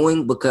we're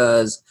doing,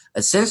 because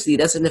essentially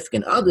that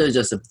significant other is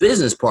just a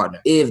business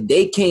partner. If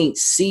they can't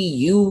see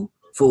you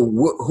for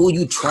who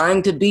you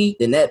trying to be,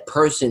 then that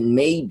person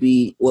may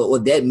be, or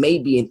that may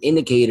be an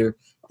indicator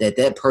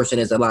that person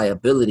is a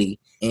liability.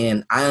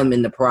 And I am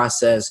in the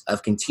process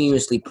of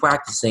continuously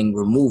practicing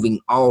removing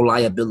all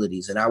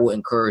liabilities. And I would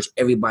encourage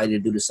everybody to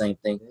do the same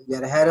thing. You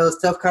got to have those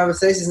tough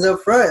conversations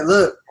up front.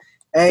 Look,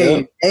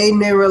 hey,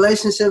 aiding in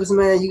relationships,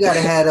 man, you got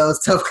to have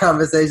those tough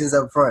conversations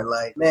up front.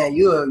 Like, man,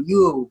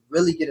 you'll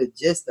really get a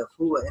gist of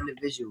who an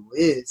individual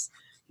is.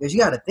 Because you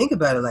got to think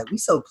about it. Like, we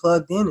so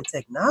plugged into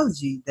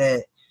technology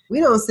that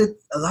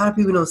a lot of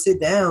people don't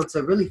sit down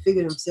to really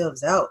figure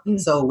themselves out.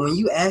 So when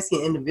you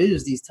asking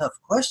individuals these tough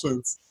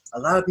questions, a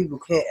lot of people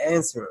can't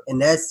answer them.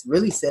 And that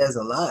really says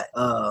a lot.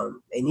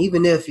 And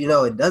even if,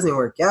 it doesn't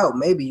work out,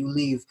 maybe you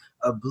leave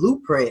a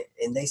blueprint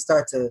and they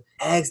start to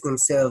ask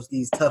themselves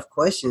these tough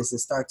questions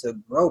and start to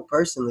grow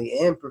personally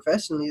and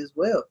professionally as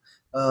well.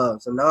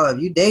 So now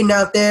if you dating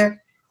out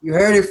there, you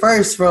heard it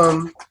first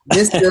from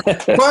Mr.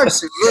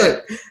 Marshall.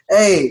 Look,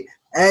 hey,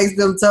 ask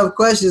them tough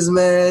questions,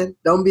 man.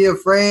 Don't be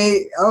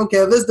afraid. I don't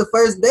care if it's the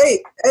first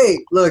date. Hey,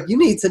 look, you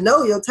need to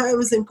know your time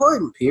is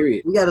important.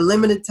 Period. We got a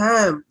limited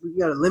time. We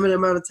got a limited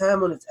amount of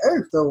time on this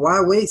earth. So why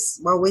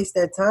waste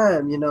that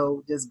time,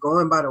 just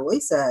going by the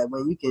wayside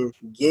when you can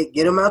get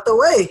them out the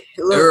way.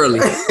 Look, early.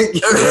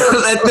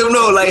 Let them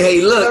know, like,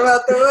 hey, look, get them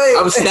out the way.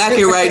 I'm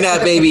stacking right now,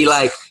 baby.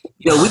 Like,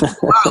 we can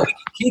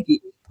kick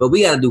it. But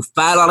we got to do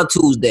 $5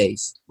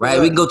 Tuesdays, right?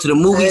 We can go to the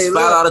movies,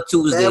 $5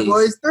 Tuesdays. Bad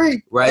Boys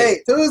 3, right? Hey,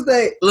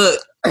 Tuesday. Look,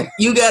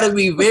 you got to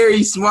be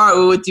very smart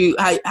with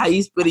how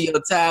you spending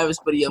your time and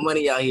spending your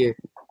money out here.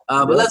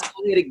 But let's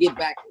go ahead and get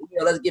back.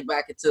 Let's get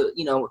back into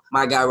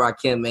my guy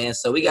Rakim, man.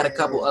 So we got a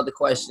couple other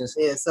questions.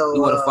 Yeah, so we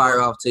want to fire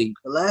off to you.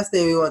 The last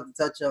thing we want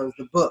to touch on is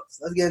the books.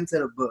 Let's get into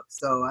the books.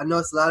 So I know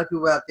it's a lot of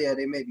people out there.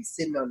 They may be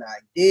sitting on the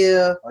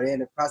idea, or they're in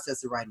the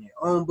process of writing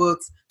their own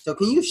books. So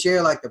can you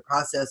share the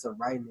process of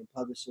writing and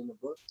publishing the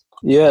book?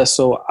 Yeah,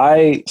 so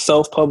I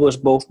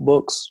self-published both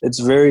books. It's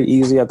very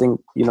easy. I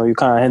think, you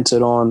kind of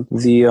hinted on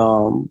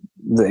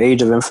the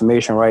age of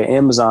information, right?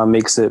 Amazon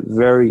makes it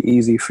very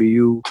easy for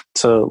you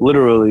to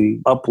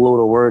literally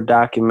upload a Word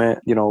document.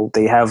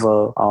 They have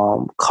a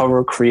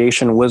cover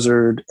creation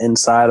wizard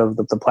inside of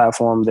the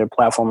platform. Their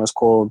platform is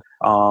called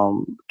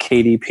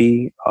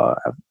KDP,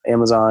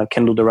 Amazon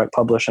Kindle Direct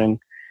Publishing.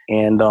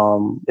 And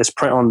it's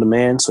print on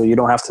demand, so you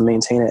don't have to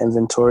maintain an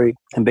inventory.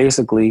 And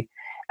basically,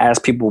 as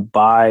people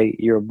buy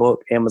your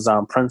book,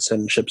 Amazon prints it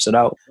and ships it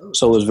out.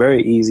 So it's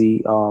very easy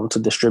to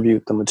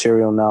distribute the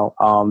material now.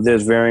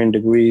 There's varying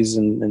degrees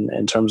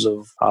in terms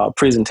of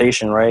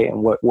presentation, right?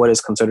 And what is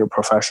considered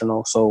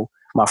professional. So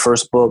my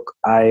first book,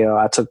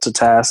 I took to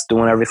task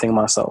doing everything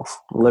myself,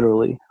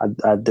 literally.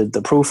 I did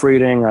the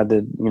proofreading, I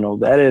did,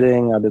 the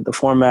editing, I did the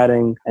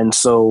formatting. And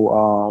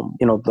so,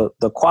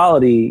 the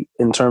quality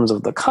in terms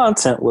of the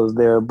content was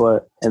there,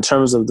 but in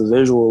terms of the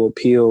visual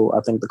appeal, I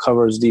think the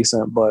cover is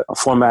decent, but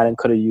formatting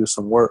could have used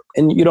some work.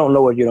 And you don't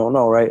know what you don't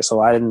know, right?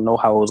 So I didn't know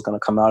how it was going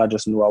to come out. I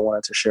just knew I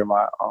wanted to share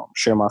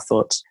my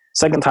thoughts.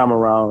 Second time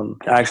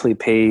around, I actually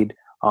paid,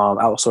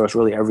 outsourced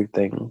really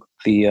everything.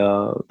 The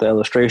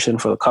illustration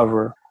for the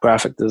cover,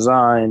 graphic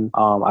design,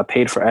 I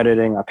paid for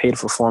editing, I paid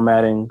for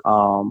formatting.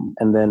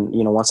 And then,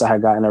 once I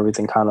had gotten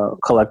everything kind of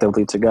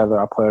collectively together,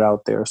 I put it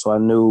out there. So I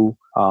knew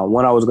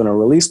when I was going to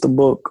release the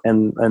book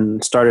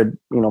and started,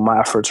 my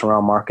efforts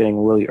around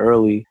marketing really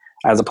early,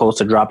 as opposed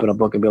to dropping a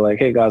book and be like,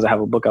 hey guys, I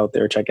have a book out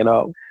there, check it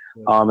out.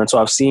 And so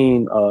I've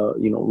seen,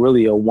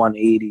 really a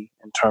 180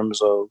 in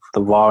terms of the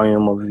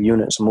volume of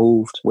units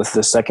moved with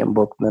the second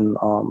book than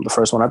the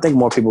first one. I think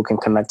more people can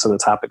connect to the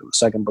topic of the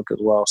second book as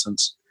well,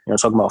 since,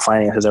 talking about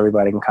finances,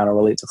 everybody can kind of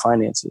relate to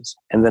finances.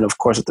 And then, of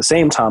course, at the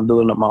same time,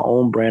 building up my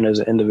own brand as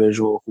an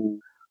individual who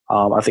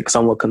I think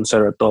some would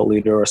consider a thought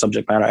leader or a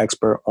subject matter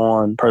expert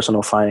on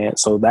personal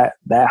finance. So that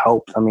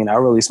helped. I mean, I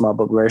released my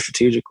book very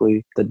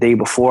strategically the day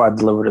before I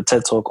delivered a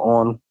TED Talk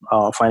on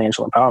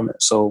financial empowerment.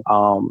 So,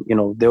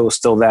 there was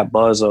still that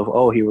buzz of,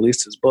 oh, he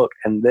released his book,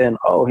 and then,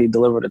 oh, he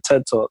delivered a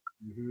TED Talk.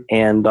 Mm-hmm.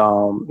 And,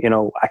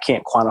 I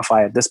can't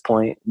quantify at this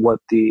point what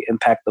the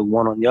impact of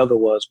one on the other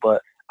was,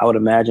 but I would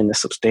imagine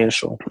it's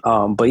substantial.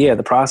 But yeah,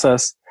 the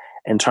process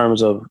in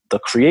terms of the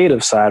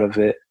creative side of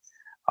it,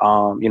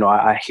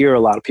 I hear a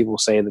lot of people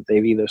say that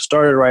they've either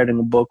started writing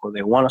a book or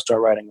they want to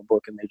start writing a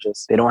book, and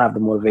they don't have the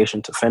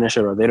motivation to finish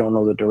it, or they don't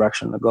know the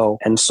direction to go.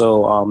 And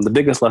so the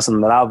biggest lesson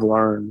that I've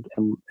learned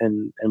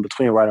in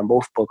between writing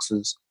both books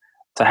is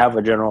to have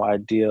a general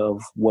idea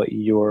of what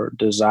your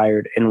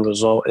desired end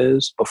result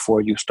is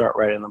before you start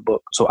writing the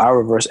book. So I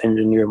reverse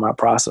engineered my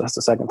process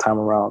the second time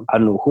around. I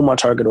knew who my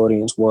target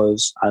audience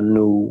was. I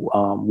knew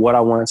what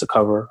I wanted to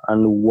cover. I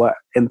knew what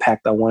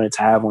impact I wanted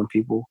to have on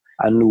people.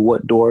 I knew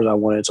what doors I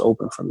wanted to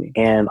open for me.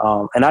 And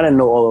I didn't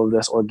know all of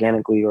this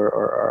organically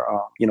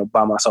or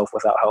by myself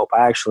without help.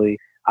 I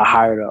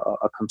hired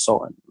a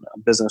consultant, a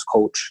business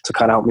coach, to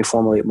kind of help me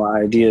formulate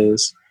my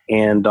ideas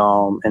and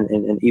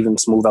even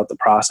smooth out the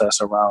process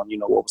around,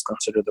 what was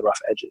considered the rough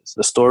edges.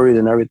 The stories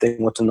and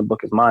everything what's in the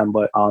book is mine,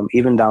 but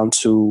even down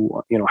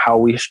to, how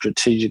we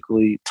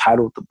strategically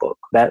titled the book,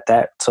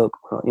 that took,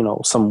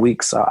 some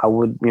weeks. I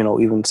would,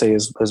 even say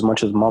as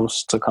much as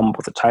months to come up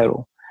with a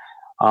title.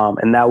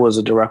 And that was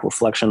a direct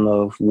reflection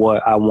of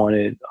what I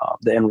wanted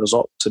the end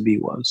result to be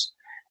was.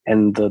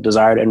 And the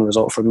desired end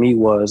result for me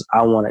was,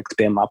 I want to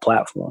expand my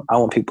platform. I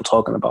want people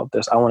talking about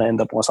this. I want to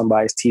end up on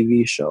somebody's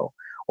TV show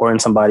or in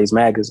somebody's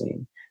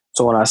magazine.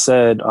 So when I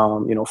said,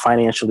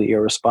 financially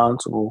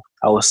irresponsible,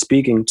 I was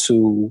speaking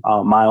to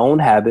my own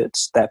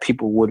habits that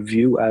people would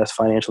view as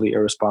financially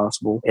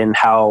irresponsible, and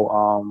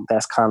how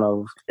that's kind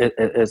of,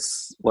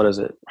 it's, what is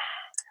it?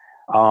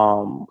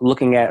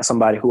 Looking at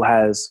somebody who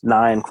has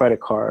 9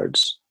 credit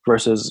cards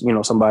versus,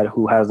 somebody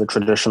who has the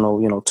traditional,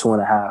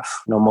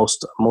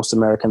 2.5. Most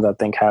Americans, I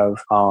think,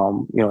 have,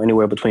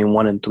 anywhere between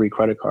 1 and 3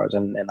 credit cards.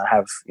 And I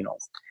have,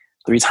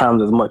 3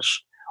 times as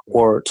much.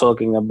 Or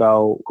talking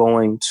about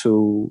going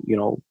to,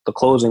 the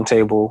closing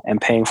table and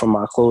paying for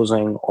my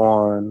closing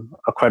on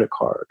a credit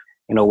card,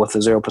 with a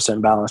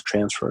 0% balance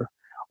transfer.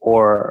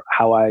 Or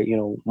how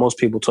most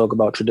people talk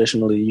about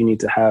traditionally, you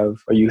need to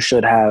have, or you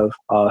should have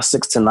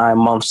 6 to 9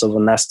 months of a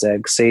nest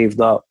egg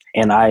saved up.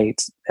 And I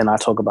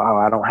talk about how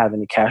I don't have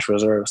any cash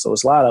reserves. So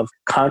it's a lot of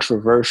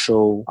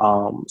controversial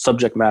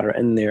subject matter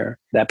in there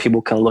that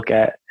people can look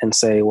at and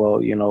say,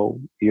 well,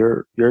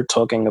 you're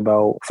talking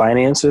about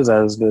finances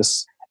as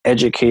this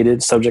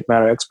educated subject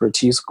matter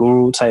expertise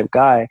guru type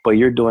guy, but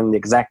you're doing the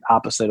exact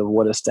opposite of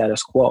what is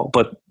status quo.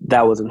 But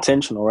that was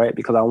intentional, right?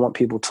 Because I want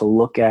people to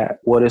look at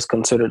what is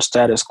considered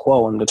status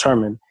quo and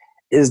determine,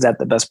 is that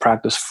the best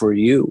practice for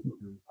you,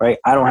 right?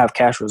 I don't have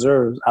cash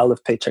reserves. I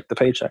live paycheck to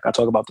paycheck. I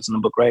talk about this in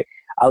the book, right?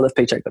 I live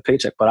paycheck to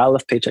paycheck, but I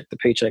live paycheck to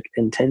paycheck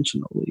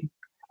intentionally.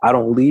 I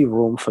don't leave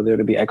room for there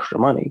to be extra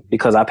money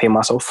because I pay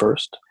myself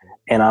first,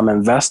 and I'm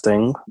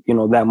investing,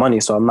 that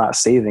money. So I'm not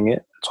saving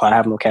it. So I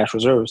have no cash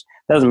reserves.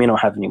 That doesn't mean I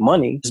don't have any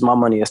money. Just my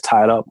money is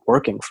tied up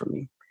working for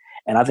me.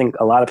 And I think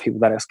a lot of people,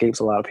 that escapes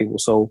a lot of people.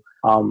 So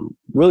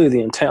really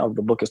the intent of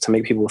the book is to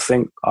make people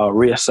think,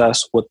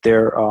 reassess what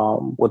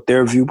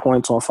their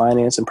viewpoints on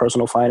finance and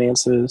personal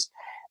finances,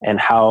 and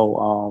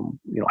how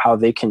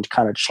they can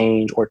kind of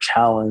change or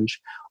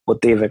challenge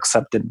what they've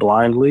accepted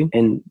blindly,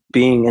 and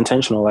being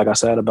intentional, like I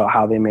said, about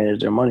how they manage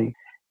their money.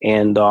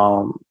 And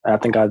I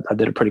think I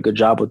did a pretty good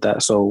job with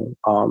that. So,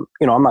 I'm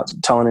not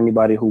telling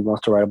anybody who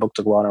wants to write a book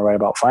to go out and write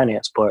about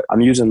finance, but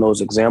I'm using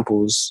those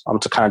examples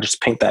to kind of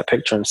just paint that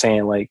picture and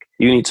saying, like,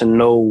 you need to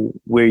know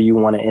where you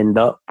want to end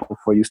up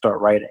before you start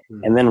writing,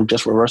 and then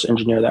just reverse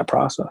engineer that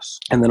process.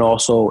 And then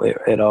also it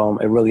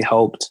really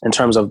helped in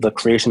terms of the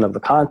creation of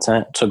the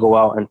content to go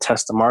out and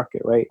test the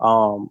market, right?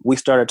 We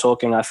started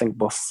talking, I think,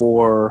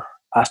 before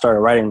I started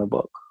writing the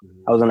book.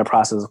 I was in the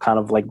process of kind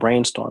of like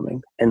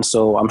brainstorming. And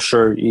so I'm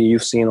sure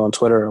you've seen on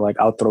Twitter, like,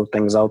 I'll throw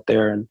things out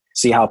there and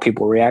see how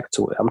people react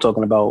to it. I'm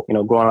talking about,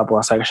 growing up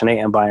on Section 8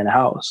 and buying a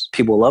house.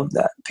 People love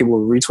that. People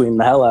were retweeting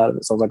the hell out of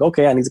it. So I was like,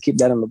 okay, I need to keep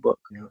that in the book.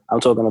 Yeah. I'm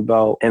talking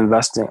about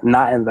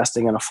not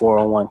investing in a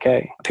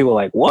 401k. People are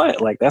like,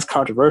 what? Like, that's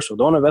controversial.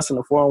 Don't invest in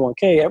a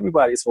 401k.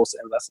 Everybody's supposed to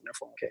invest in their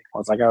 401k. I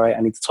was like, all right,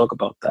 I need to talk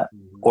about that.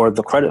 Or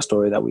the credit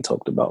story that we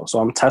talked about. So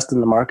I'm testing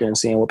the market and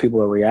seeing what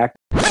people are reacting.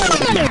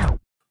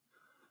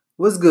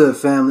 What's good,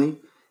 family?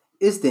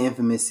 It's the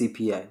infamous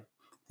CPA.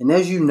 And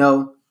as you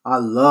know, I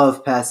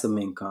love passive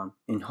income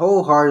and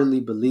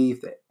wholeheartedly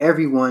believe that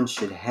everyone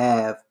should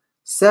have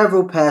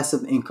several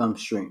passive income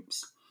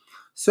streams.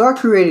 So I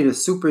created a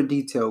super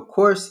detailed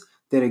course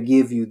that'll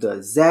give you the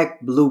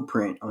exact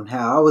blueprint on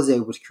how I was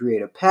able to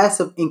create a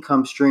passive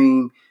income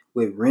stream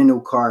with rental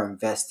car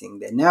investing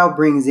that now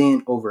brings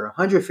in over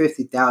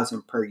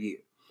 $150,000 per year.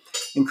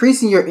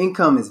 Increasing your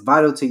income is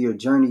vital to your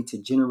journey to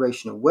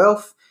generational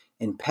wealth,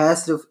 and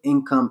passive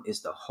income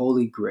is the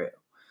holy grail.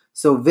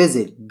 So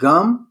visit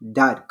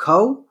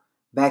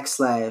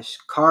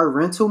gum.co/car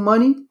rental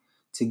money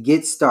to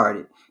get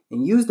started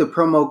and use the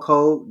promo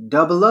code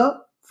Double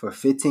Up for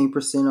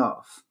 15%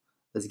 off.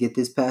 Let's get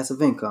this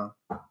passive income.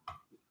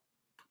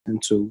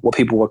 Into what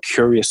people were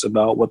curious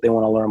about, what they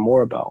want to learn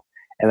more about.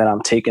 And then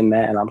I'm taking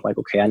that and I'm like,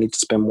 okay, I need to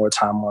spend more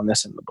time on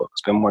this in the book,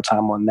 spend more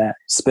time on that,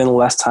 spend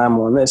less time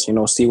on this,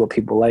 see what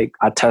people like.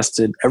 I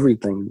tested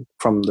everything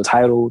from the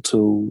title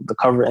to the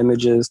cover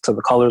images to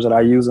the colors that I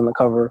use in the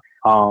cover.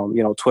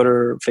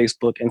 Twitter,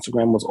 Facebook,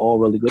 Instagram was all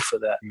really good for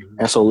that. Mm-hmm.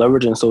 And so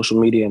leveraging social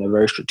media in a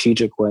very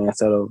strategic way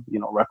instead of,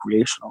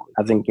 recreational.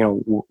 I think,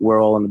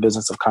 we're all in the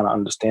business of kind of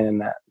understanding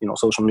that,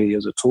 social media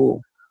is a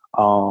tool.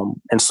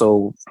 And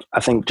so I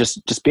think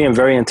just being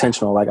very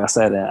intentional, like I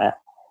said,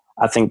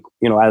 I think,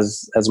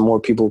 as more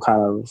people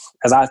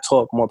as I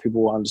talk, more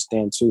people will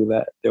understand too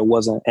that there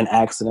wasn't an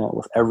accident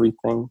with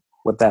everything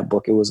with that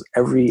book. It was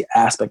every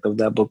aspect of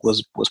that book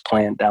was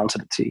planned down to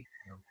the T.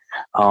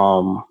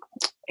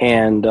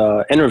 And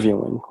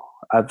interviewing,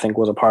 I think,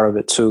 was a part of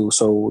it too.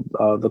 So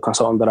the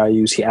consultant that I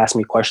used, he asked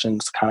me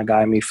questions to kind of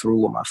guide me through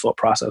what my thought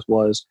process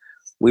was.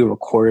 We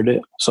recorded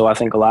it. So I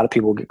think a lot of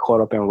people get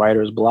caught up in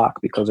writer's block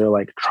because they're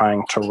like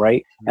trying to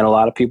write. And a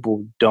lot of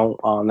people don't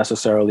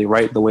necessarily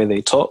write the way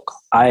they talk.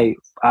 I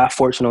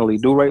fortunately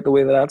do write the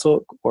way that I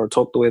talk, or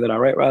talk the way that I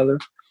write rather.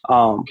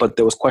 But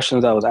there was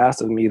questions that was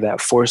asked of me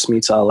that forced me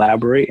to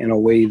elaborate in a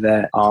way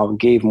that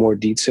gave more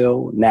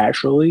detail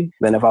naturally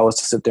than if I was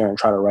to sit there and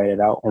try to write it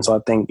out. And so I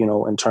think,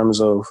 in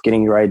terms of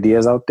getting your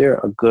ideas out there,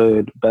 a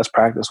good best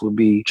practice would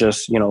be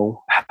just,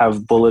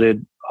 have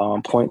bulleted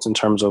points in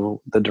terms of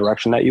the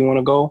direction that you want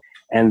to go,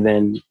 and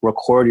then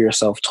record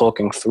yourself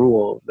talking through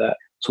all of that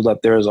so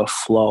that there's a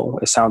flow.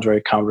 It sounds very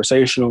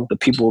conversational. The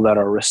people that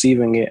are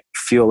receiving it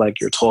feel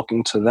like you're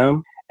talking to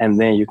them, and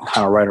then you can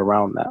kind of write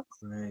around that.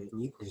 Right.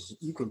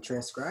 You can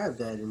transcribe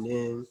that, and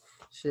then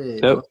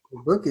shit, yep.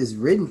 The book is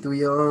written through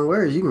your own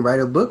words. You can write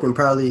a book in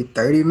probably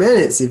 30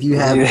 minutes if you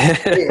have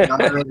it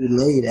already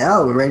laid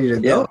out and ready to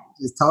go.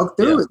 Just talk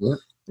through it.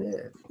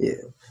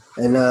 Yeah.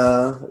 And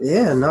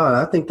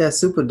I think that's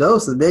super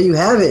dope. So there you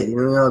have it. If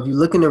you're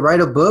looking to write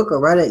a book or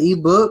write an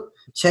ebook,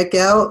 check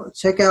out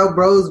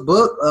bro's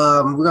book.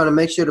 We're gonna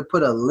make sure to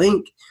put a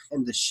link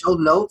in the show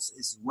notes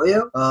as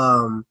well.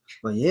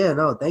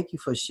 Thank you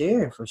for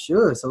sharing for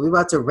sure. So we're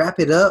about to wrap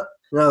it up.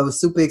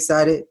 Super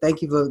excited.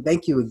 Thank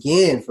you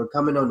again for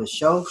coming on the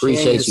show.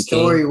 Appreciate you,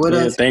 story with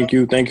us. Thank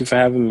you for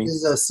having me. This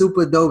is a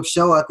super dope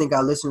show. I think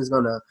our listeners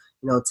gonna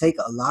take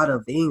a lot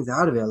of things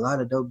out of it, a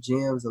lot of dope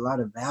gems, a lot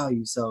of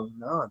value. So,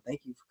 thank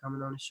you for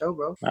coming on the show,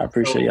 bro. I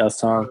appreciate y'all's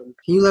time.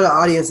 Can you let the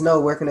audience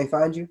know where can they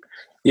find you?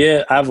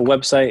 Yeah, I have a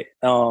website.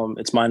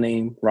 It's my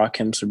name,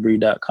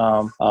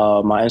 RakimSabri.com.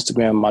 My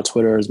Instagram, my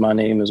Twitter is my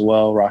name as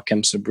well,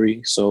 Rakim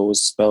Sabri. So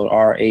it's spelled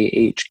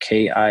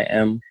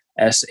RAHKIMSABREE.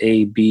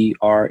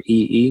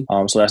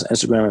 So that's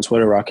Instagram and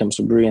Twitter, Rakim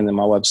Sabri, and then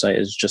my website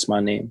is just my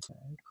name.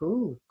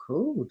 Cool.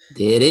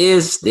 There it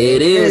is.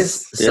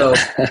 So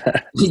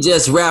we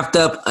just wrapped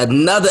up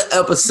another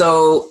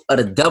episode of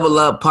the Double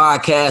Up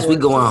Podcast. We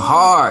going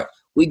hard.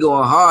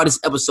 It's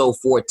episode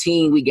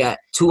 14. We got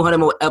 200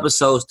 more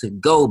episodes to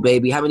go,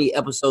 baby. How many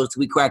episodes till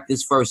we crack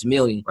this first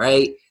million,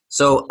 right?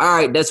 So, all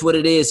right, that's what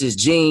it is. It's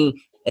Gene,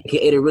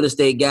 aka the Real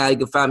Estate Guy. You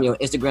can find me on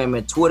Instagram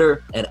and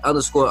Twitter at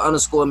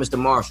 __Mr.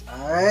 Marshall.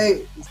 All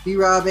right, it's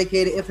B-Rob,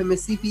 aka the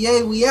infamous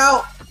CPA. We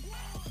out.